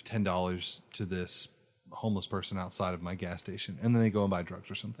give $10 to this homeless person outside of my gas station, and then they go and buy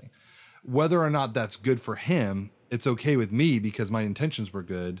drugs or something. Whether or not that's good for him, it's okay with me because my intentions were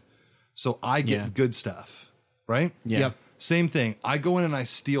good. So I get good stuff, right? Yeah. Yep. Same thing. I go in and I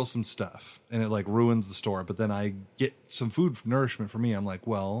steal some stuff and it ruins the store, but then I get some food nourishment for me. I'm like,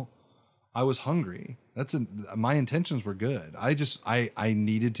 well, I was hungry. My intentions were good. I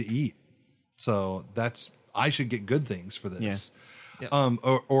needed to eat. So I should get good things for this. Yeah.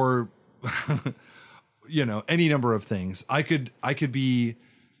 Or any number of things. I could be,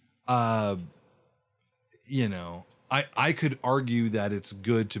 I could argue that it's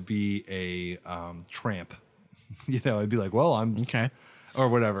good to be a tramp. I'd be like, well, I'm Okay. or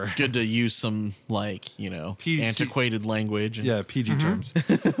whatever. It's good to use some antiquated language. Yeah, PG terms.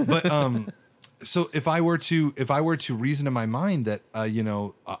 But so if I were to reason in my mind that I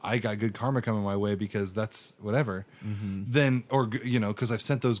got good karma coming my way because that's whatever, then because I've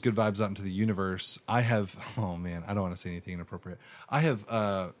sent those good vibes out into the universe, I have I don't want to say anything inappropriate. I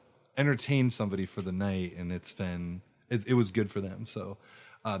have entertained somebody for the night, and it was good for them. So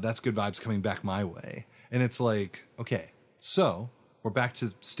that's good vibes coming back my way, and it's like, okay, so we're back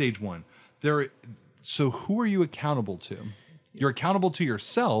to stage one. So who are you accountable to? You're accountable to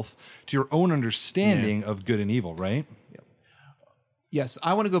yourself, to your own understanding of good and evil, right? Yep. Yes,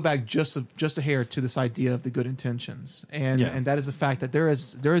 I want to go back just a hair to this idea of the good intentions, and that is the fact that there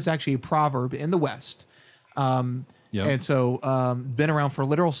is actually a proverb in the West, and so been around for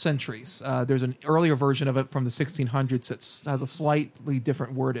literal centuries. There's an earlier version of it from the 1600s that has a slightly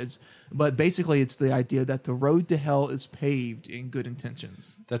different wordage, but basically it's the idea that the road to hell is paved in good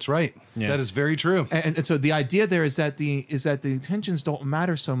intentions. That's right. Yeah. That is very true. And so the idea there is that the intentions don't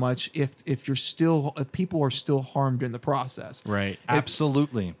matter so much if people are still harmed in the process. Right.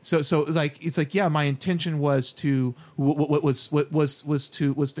 Absolutely. So it's like my intention was to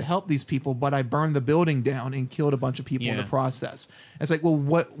to help these people, but I burned the building down and killed a bunch of people in the process. It's like, well,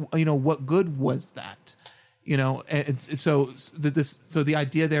 what good was that? And so the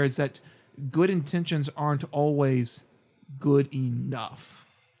idea there is that good intentions aren't always good enough.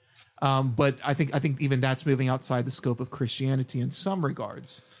 But I think even that's moving outside the scope of Christianity in some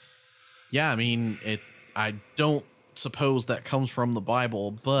regards. Yeah, I mean, I don't suppose that comes from the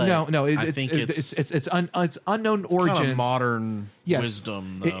Bible, but I think it's unknown origins. Kind of modern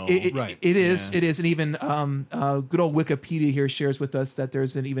wisdom, though. Right. It is, and even good old Wikipedia here shares with us that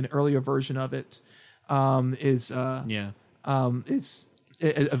there's an even earlier version of it. It's from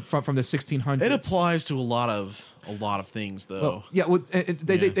the 1600s. It applies to a lot of things, though.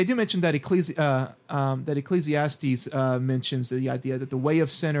 They do mention that Ecclesiastes mentions the idea that the way of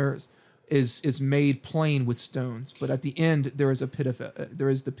sinners is made plain with stones, but at the end there is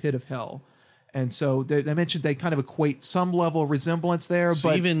the pit of hell. And so they mentioned they kind of equate some level of resemblance there. So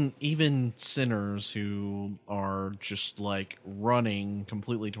but even sinners who are just like running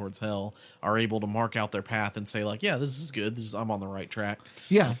completely towards hell are able to mark out their path and say like, yeah, this is good. I'm on the right track.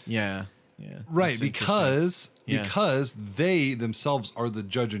 Yeah. Right, because they themselves are the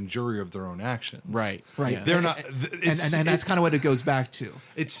judge and jury of their own actions. Right. Yeah. They're not, and that's kind of what it goes back to.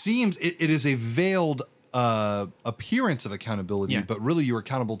 It seems it is a veiled appearance of accountability, but really you're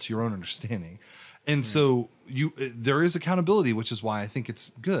accountable to your own understanding. And so there is accountability, which is why I think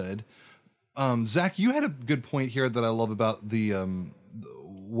it's good. Zach, you had a good point here that I love about the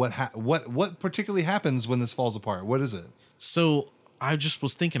what particularly happens when this falls apart. What is it? So I just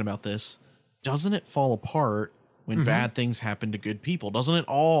was thinking about this. Doesn't it fall apart when bad things happen to good people? Doesn't it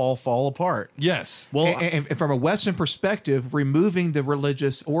all fall apart? Yes. Well, and from a Western perspective, removing the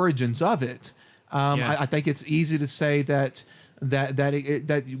religious origins of it, I think it's easy to say that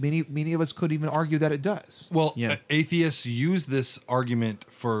many of us could even argue that it does. Well, atheists use this argument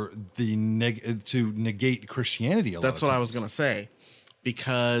for to negate Christianity. That's what I was going to say,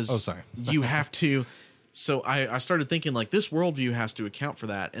 because you have to. So I started thinking like this worldview has to account for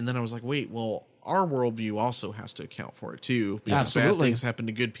that, and then I was like, wait, well, our worldview also has to account for it too, because bad things happen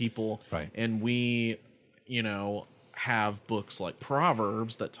to good people, right? And we, have books like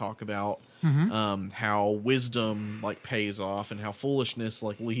Proverbs that talk about how wisdom like pays off and how foolishness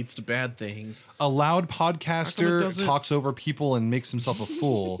like leads to bad things. A loud podcaster talks over people and makes himself a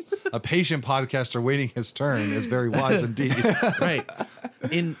fool. A patient podcaster waiting his turn is very wise indeed. Right.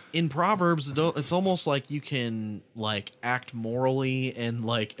 In Proverbs, it's almost like you can like act morally and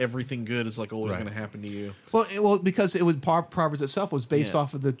like everything good is like always going to happen to you. Well, because it was Proverbs itself was based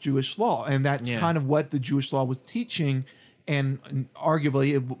off of the Jewish law, and that's kind of what the Jewish law was teaching. And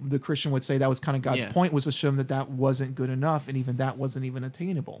arguably, the Christian would say that was kind of God's point, was to show them that wasn't good enough, and even that wasn't even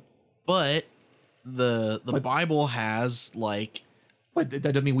attainable. But the Bible has like. But that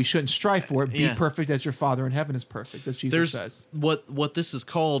doesn't mean we shouldn't strive for it. Be perfect as your Father in heaven is perfect, as Jesus says. What this is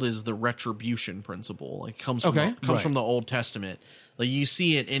called is the retribution principle. Like comes from the Old Testament. Like you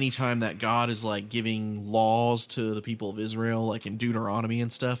see it anytime that God is like giving laws to the people of Israel, like in Deuteronomy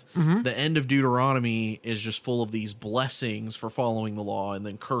and stuff. The end of Deuteronomy is just full of these blessings for following the law, and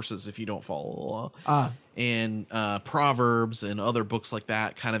then curses if you don't follow the law. And Proverbs and other books like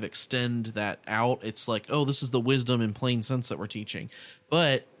that kind of extend that out. It's like, oh, this is the wisdom in plain sense that we're teaching.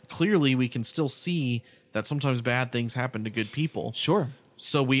 But clearly we can still see that sometimes bad things happen to good people. Sure.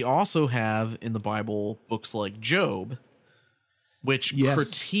 So we also have in the Bible books like Job, which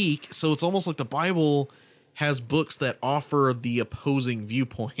critique. So it's almost like the Bible has books that offer the opposing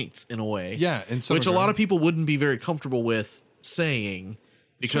viewpoints in a way. Yeah, in some which a regard. lot of people wouldn't be very comfortable with saying,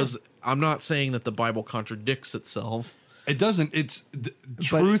 because I'm not saying that the Bible contradicts itself. It doesn't. It's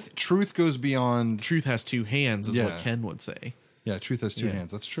truth. Truth goes beyond. Truth has two hands, is what Ken would say. Yeah, truth has two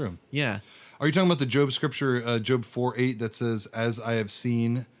hands. That's true. Yeah. Are you talking about the Job scripture, Job 4:8, that says, "As I have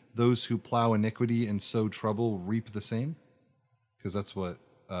seen those who plow iniquity and sow trouble reap the same"? Because that's what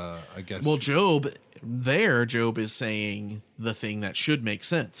I guess. Well, Job is saying the thing that should make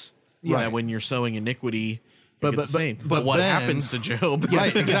sense. Right. That when you're sowing iniquity, but the same. but what then- happens to Job?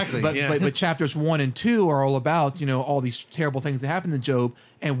 Right, exactly. But chapters 1 and 2 are all about, all these terrible things that happened to Job,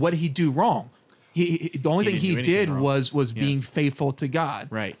 and what did he do wrong? The only thing didn't he do did anything wrong. was being faithful to God.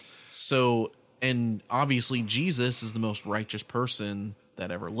 Right. So, and obviously Jesus is the most righteous person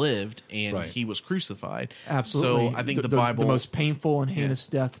that ever lived, and he was crucified. Absolutely. So I think the Bible, the most painful and heinous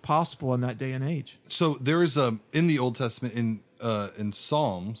death possible in that day and age. So there is in the Old Testament in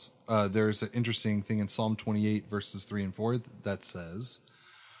Psalms, there's an interesting thing in Psalm 28 verses 3 and 4 that says,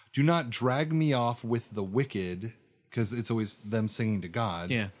 "Do not drag me off with the wicked," because it's always them singing to God.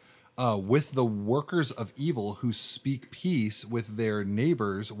 Yeah. "With the workers of evil who speak peace with their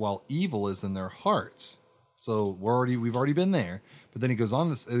neighbors while evil is in their hearts." So we've already been there. But then it goes on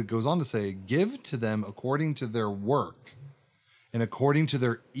to say, "Give to them according to their work, and according to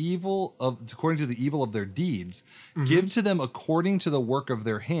the evil of their deeds. Give to them according to the work of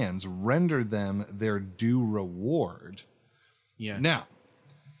their hands. Render them their due reward." Yeah. Now,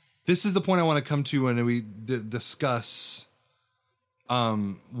 this is the point I want to come to when we discuss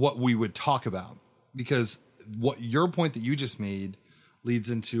what we would talk about, because what your point that you just made leads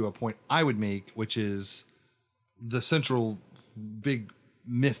into a point I would make, which is the central big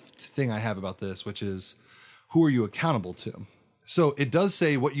myth thing I have about this, which is, who are you accountable to? So it does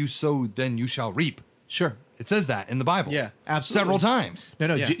say, "What you sow, then you shall reap." Sure. It says that in the Bible. Yeah, absolutely. Several times.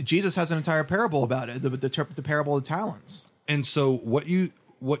 No, Yeah. Jesus has an entire parable about it, the parable of the talents. And so what you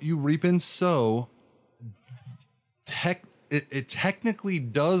reap and sow, it technically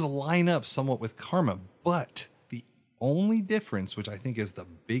does line up somewhat with karma, but the only difference, which I think is the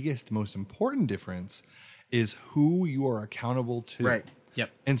biggest, most important difference, is who you are accountable to. Right. Yep.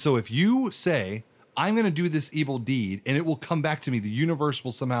 And so if you say, "I'm going to do this evil deed and it will come back to me, the universe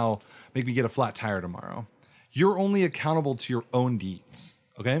will somehow make me get a flat tire tomorrow," you're only accountable to your own deeds,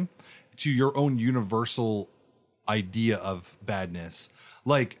 okay? To your own universal idea of badness.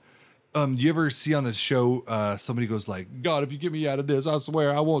 Like, you ever see on a show, somebody goes like, "God, if you get me out of this, I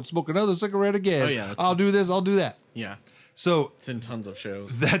swear I won't smoke another cigarette again. Oh, yeah, I'll do this, I'll do that." Yeah. So It's in tons of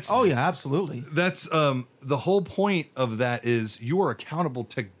shows. that's Absolutely. that's the whole point of that is you are accountable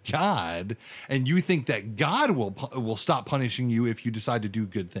to God, and you think that God will stop punishing you if you decide to do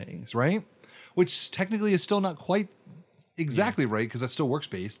good things, right? Which technically is still not quite exactly right, because that's still works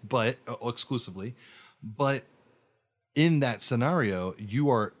based, but exclusively. But in that scenario, you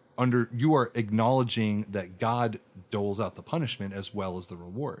are acknowledging that God doles out the punishment as well as the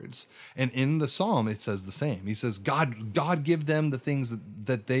rewards. And in the Psalm, it says the same. He says, God give them the things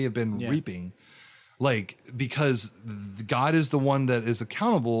that they have been reaping. Like, because God is the one that is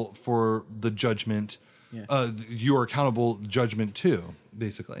accountable for the judgment. Yeah. You are accountable judgment too,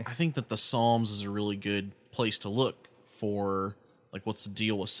 basically. I think that the Psalms is a really good place to look for, like, what's the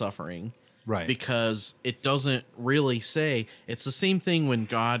deal with suffering. Right. Because it doesn't really say, it's the same thing when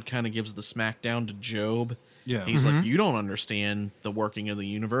God kind of gives the smackdown to Job. Yeah. He's like, you don't understand the working of the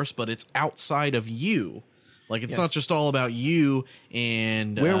universe, but it's outside of you. Like, it's not just all about you.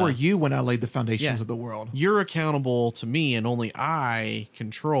 And where were you when I laid the foundations of the world? You're accountable to me, and only I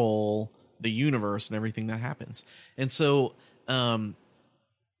control the universe and everything that happens. And so the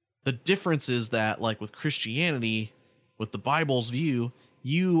difference is that, like, with Christianity, with the Bible's view,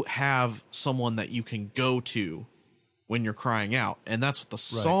 you have someone that you can go to when you're crying out. And that's what the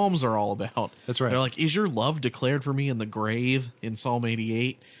Psalms are all about. That's right. They're like, is your love declared for me in the grave in Psalm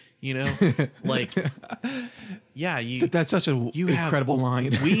 88? You know, like, yeah, that's such an incredible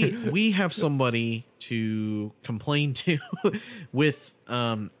line. we have somebody to complain to with,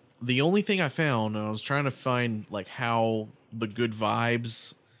 the only thing I found, and I was trying to find, like, how the good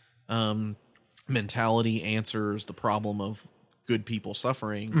vibes, mentality answers the problem of good people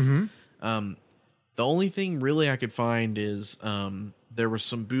suffering. Mm-hmm. The only thing really I could find is there was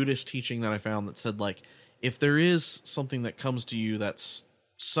some Buddhist teaching that I found that said, like, if there is something that comes to you that's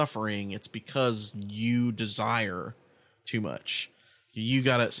suffering, it's because you desire too much. You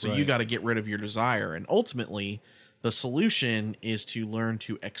gotta get rid of your desire, and ultimately the solution is to learn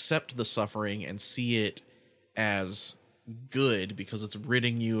to accept the suffering and see it as good because it's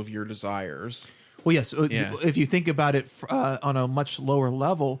ridding you of your desires. Well, yes. Yeah. If you think about it on a much lower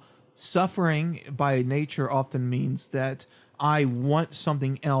level, suffering by nature often means that I want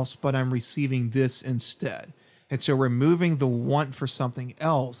something else, but I'm receiving this instead. And so removing the want for something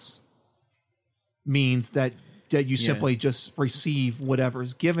else means that you simply just receive whatever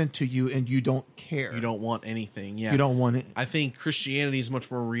is given to you and you don't care. You don't want anything. Yeah. You don't want it. I think Christianity is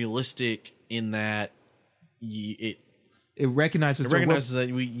much more realistic in that it recognizes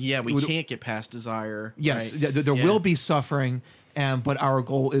that we can't get past desire. Yes, right? there will be suffering, but our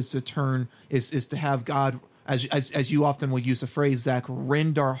goal is to have God, as you often will use the phrase, Zach,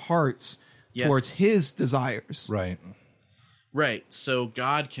 rend our hearts towards His desires. Right. So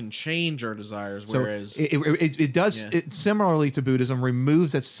God can change our desires, whereas it does it similarly to Buddhism,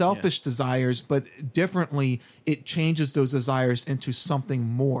 removes its selfish desires, but differently it changes those desires into something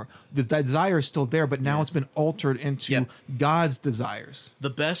more. The desire is still there, but now it's been altered into God's desires. The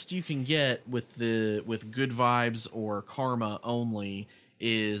best you can get with good vibes or karma only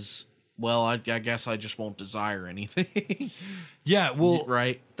is, well, I guess I just won't desire anything. Yeah, well,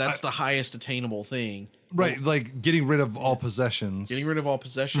 right. That's the highest attainable thing. Right, like getting rid of all possessions. Getting rid of all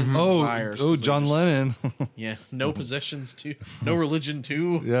possessions. And desires. Oh, John Lennon. Yeah, no possessions too. No religion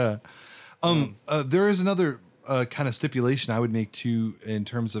too. Yeah. There is another kind of stipulation I would make too, in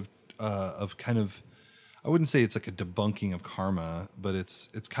terms of kind of, I wouldn't say it's like a debunking of karma, but it's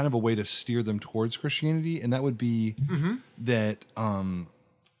kind of a way to steer them towards Christianity, and that would be that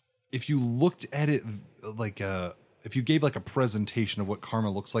if you looked at it like if you gave like a presentation of what karma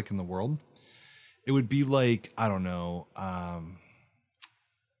looks like in the world, it would be like, I don't know,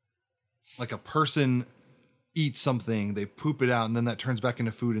 like a person eats something, they poop it out, and then that turns back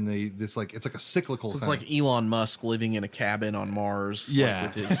into food, and it's like a cyclical thing. It's like Elon Musk living in a cabin on Mars,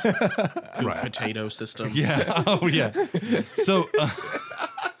 with his potato system. Yeah. Oh, yeah. So,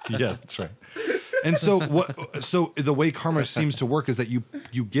 yeah, that's right. And so so the way karma seems to work is that you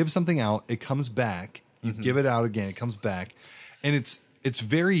give something out, it comes back, you give it out again, it comes back, and it's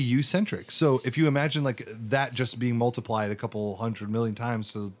very you-centric. So if you imagine like that just being multiplied a couple 100 million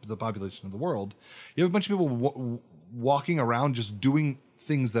times to the population of the world, you have a bunch of people walking around just doing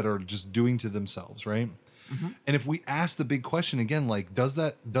things that are just doing to themselves, right? And if we ask the big question again, like, does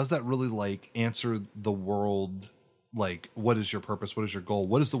that really like answer the world? Like, what is your purpose? What is your goal?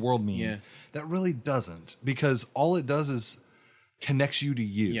 What does the world mean? Yeah. That really doesn't, because all it does is connects you to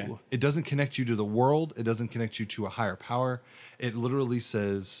you. Yeah. It doesn't connect you to the world. It doesn't connect you to a higher power. It literally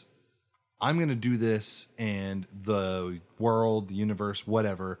says, I'm going to do this, and the world, the universe,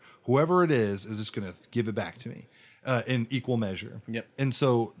 whatever, whoever it is just going to give it back to me in equal measure. Yep. And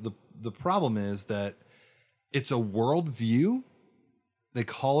so the problem is that it's a worldview. They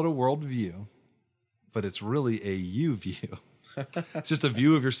call it a worldview, but it's really a you view. It's just a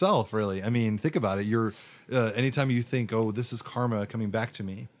view of yourself, really. I mean, think about it. You're anytime you think, oh, this is karma coming back to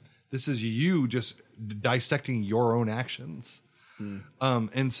me, this is you just dissecting your own actions.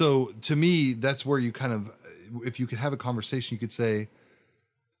 And so to me, that's where you kind of, if you could have a conversation, you could say,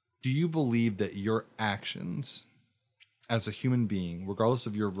 do you believe that your actions as a human being, regardless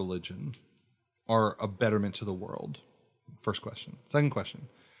of your religion, are a betterment to the world? First question. Second question.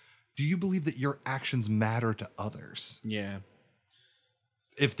 Do you believe that your actions matter to others? Yeah.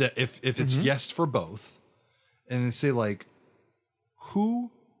 If it's yes for both, and they say like, who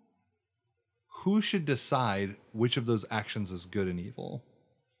should decide which of those actions is good and evil?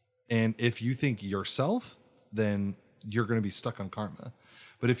 And if you think yourself, then you're going to be stuck on karma.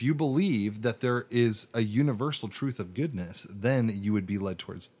 But if you believe that there is a universal truth of goodness, then you would be led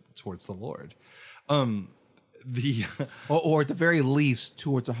towards the Lord. Or at the very least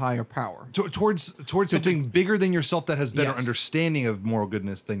towards a higher power, towards something bigger than yourself that has better understanding of moral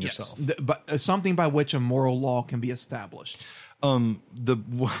goodness than yourself, but something by which a moral law can be established.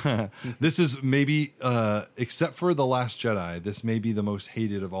 This is maybe except for The Last Jedi, this may be the most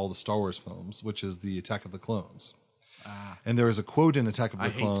hated of all the Star Wars films, which is the Attack of the Clones. And there is a quote in Attack of the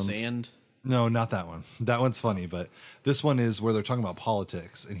Clones. I hate sand. No, not that one. That one's funny, but this one is where they're talking about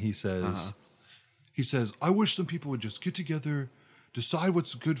politics, and he says, I wish some people would just get together, decide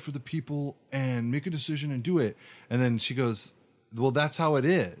what's good for the people, and make a decision and do it. And then she goes, well, that's how it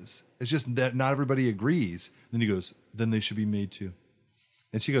is. It's just that not everybody agrees. Then he goes, then they should be made to.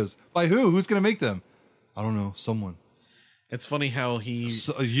 And she goes, by who? Who's going to make them? I don't know, someone. It's funny how he...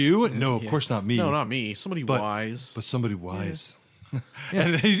 you? No, of course not me. No, not me. Somebody wise. But somebody wise. Yeah.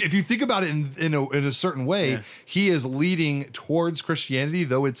 And if you think about it in a certain way, he is leading towards Christianity,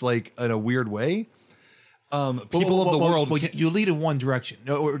 though it's like in a weird way. people of the world. You lead in one direction,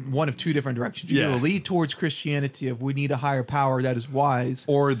 or one of two different directions. You either lead towards Christianity of we need a higher power that is wise,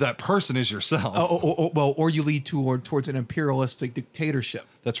 or that person is yourself. Or you lead towards an imperialistic dictatorship.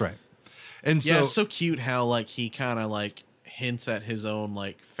 That's right. And so, it's so cute how like he kind of like hints at his own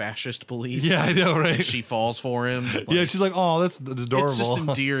like fascist beliefs. Yeah, I know, right? And she falls for him. Like, yeah, she's like, "Oh, that's adorable." It's just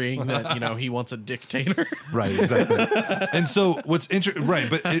endearing that he wants a dictator. Right, exactly. And so what's interesting, right?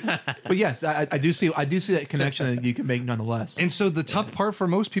 But yes, I do see that connection that you can make nonetheless. And so the tough part for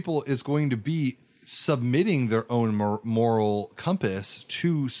most people is going to be submitting their own moral compass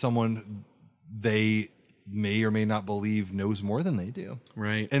to someone they may or may not believe knows more than they do.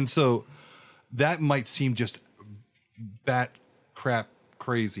 Right. And so that might seem just bat crap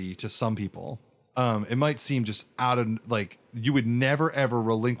crazy to some people. It might seem just out of like you would never ever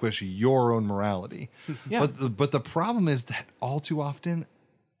relinquish your own morality. Yeah. But the problem is that all too often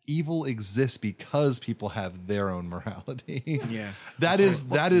evil exists because people have their own morality. Yeah. that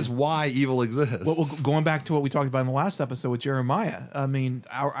is why evil exists. Well, going back to what we talked about in the last episode with Jeremiah, I mean,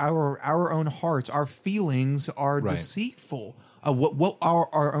 our own hearts, our feelings are deceitful. What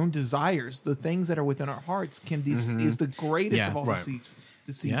our own desires, the things that are within our hearts, is the greatest of all deceit.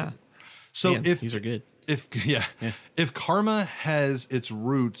 Yeah. So Man, these are good. If karma has its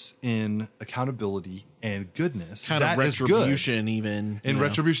roots in accountability and goodness, Kind of retribution, even in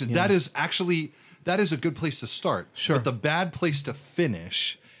retribution, that is a good place to start. Sure. But the bad place to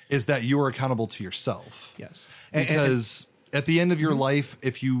finish is that you are accountable to yourself. Yes. Because at the end of your life,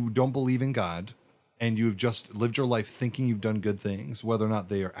 if you don't believe in God and you've just lived your life thinking you've done good things, whether or not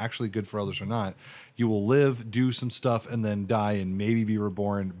they are actually good for others or not, you will live, do some stuff, and then die and maybe be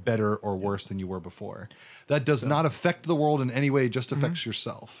reborn better or worse than you were before. That does not affect the world in any way, it just affects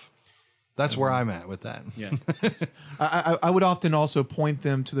yourself. That's where I'm at with that. Yeah. I would often also point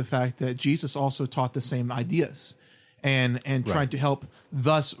them to the fact that Jesus also taught the same ideas and tried to help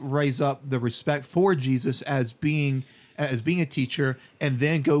thus raise up the respect for Jesus as being a teacher, and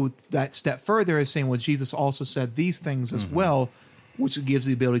then go that step further as saying, well, Jesus also said these things as well, which gives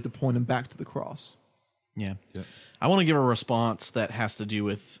the ability to point them back to the cross. Yeah. I want to give a response that has to do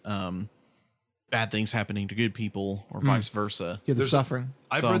with bad things happening to good people or vice versa. Yeah, the suffering.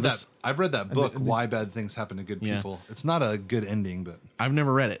 I've read that book, Why Bad Things Happen to Good People. It's not a good ending, but I've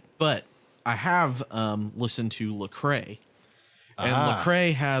never read it, but I have listened to Lecrae. And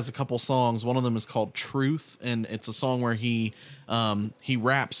Lecrae has a couple songs. One of them is called Truth, and it's a song where he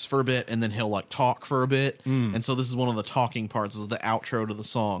raps for a bit and then he'll like talk for a bit. And so this is one of the talking parts. This is the outro to the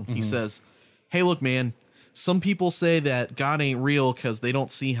song. He says, "Hey, look, man, some people say that God ain't real because they don't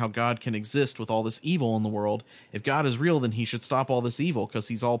see how God can exist with all this evil in the world. If God is real, then he should stop all this evil because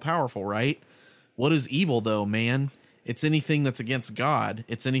he's all powerful, right? What is evil, though, man? It's anything that's against God.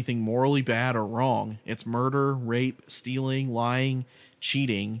 It's anything morally bad or wrong. It's murder, rape, stealing, lying,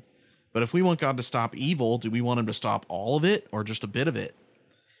 cheating. But if we want God to stop evil, do we want him to stop all of it or just a bit of it?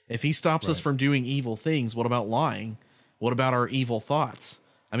 If he stops us from doing evil things, what about lying? What about our evil thoughts?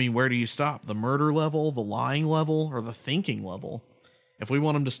 I mean, where do you stop? The murder level, the lying level, or the thinking level? If we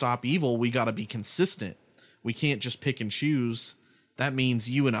want him to stop evil, we got to be consistent. We can't just pick and choose. That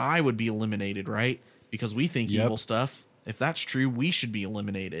means you and I would be eliminated, right? Because we think evil stuff. If that's true, we should be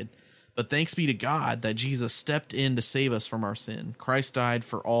eliminated. But thanks be to God that Jesus stepped in to save us from our sin. Christ died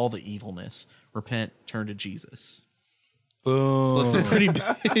for all the evilness. Repent, turn to Jesus." boom. So that's a pretty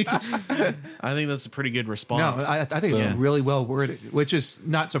big. I think that's a pretty good response. No, I think it's really well worded, which is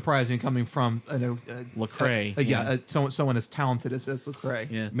not surprising coming from Lecrae. Someone as talented as Lecrae.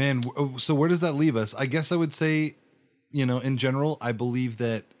 Yeah, Man, so where does that leave us? I guess I would say, in general, I believe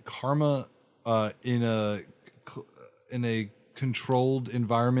that karma in a controlled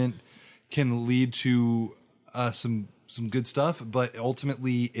environment can lead to some good stuff, but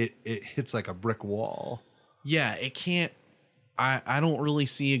ultimately it hits like a brick wall. Yeah, it can't. I don't really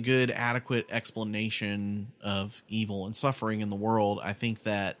see a good adequate explanation of evil and suffering in the world. I think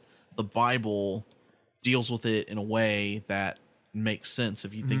that the Bible deals with it in a way that makes sense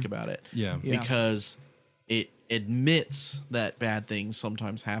if you think about it. Yeah. Because it admits that bad things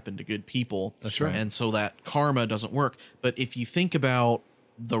sometimes happen to good people. That's right. And so that karma doesn't work. But if you think about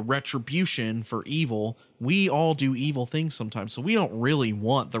the retribution for evil, we all do evil things sometimes. So we don't really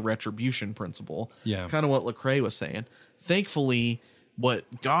want the retribution principle. Yeah. It's kind of what Lecrae was saying. Thankfully,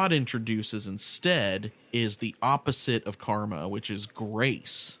 what God introduces instead is the opposite of karma, which is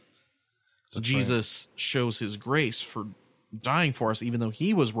grace. So Jesus shows his grace for dying for us, even though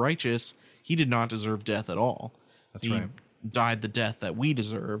he was righteous. He did not deserve death at all. He died the death that we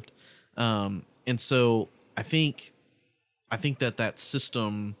deserved. And so I think that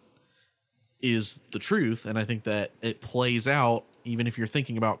system is the truth. And I think that it plays out, even if you're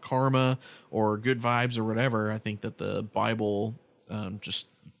thinking about karma or good vibes or whatever. I think that the Bible just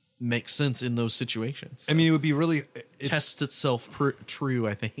makes sense in those situations. I mean, it would be really tests itself true,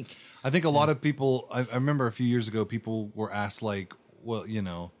 I think. I think a lot of people, I remember a few years ago, people were asked like, well,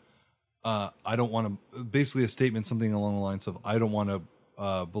 I don't want to, basically a statement, something along the lines of, I don't want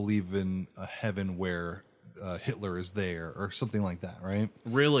to believe in a heaven where Hitler is there or something like that. Right.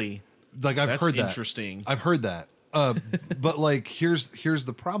 Really? Like I've heard that. Interesting. I've heard that. But like, here's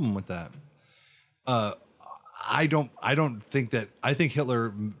the problem with that. I don't think that, I think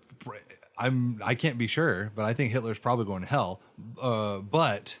Hitler, I can't be sure, but I think Hitler's probably going to hell.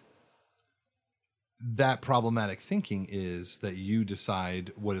 But that problematic thinking is that you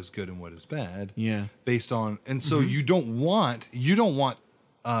decide what is good and what is bad. Yeah. Based on, and so you don't want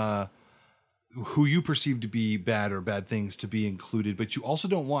who you perceive to be bad or bad things to be included, but you also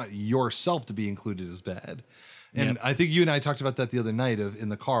don't want yourself to be included as bad. And I think you and I talked about that the other night in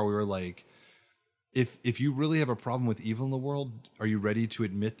the car. We were like, if you really have a problem with evil in the world, are you ready to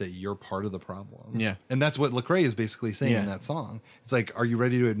admit that you're part of the problem? Yeah. And that's what Lecrae is basically saying in that song. It's like, are you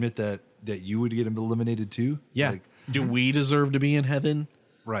ready to admit that you would get eliminated too? Yeah. Like, do we deserve to be in heaven?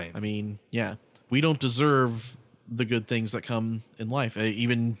 Right. I mean, yeah, we don't deserve the good things that come in life.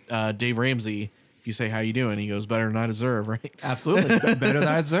 Even Dave Ramsey, if you say, how you doing? He goes, better than I deserve, right? Absolutely. Better than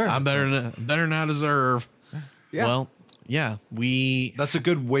I deserve. I'm better than I deserve. Yeah. Well, yeah, that's a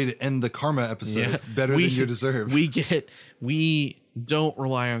good way to end the karma episode. Yeah, better than you deserve. We don't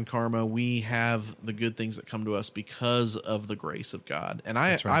rely on karma. We have the good things that come to us because of the grace of God. And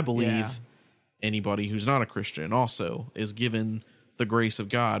I believe anybody who's not a Christian also is given the grace of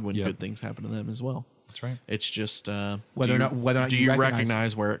God when good things happen to them as well. That's right. It's just whether or not do you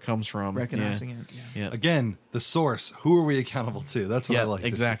recognize where it comes from? Recognizing it. Yeah. Again, the source. Who are we accountable to? That's what I like.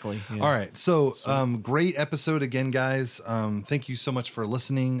 Exactly. Yeah. All right. So great episode again, guys. Thank you so much for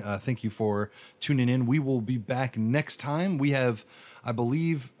listening. Thank you for tuning in. We will be back next time. We have, I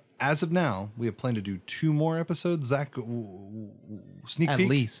believe, as of now, we have planned to do 2 more episodes. Zach, sneak At peek.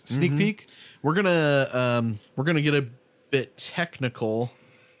 least. Sneak peek. We're gonna get a bit technical.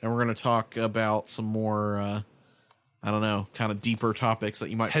 And we're going to talk about some more, kind of deeper topics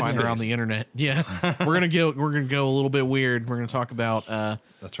that you might find around the internet. Yeah, we're gonna go a little bit weird. We're going to talk about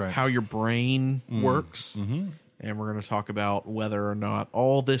that's right, how your brain works, and we're going to talk about whether or not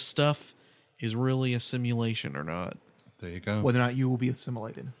all this stuff is really a simulation or not. There you go. Whether or not you will be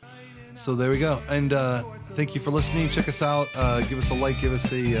assimilated. So there we go. And thank you for listening. Check us out. Give us a like. Give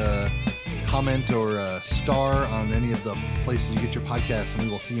us a comment or a star on any of the places you get your podcasts. And we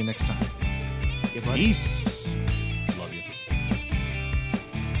will see you next time. Peace.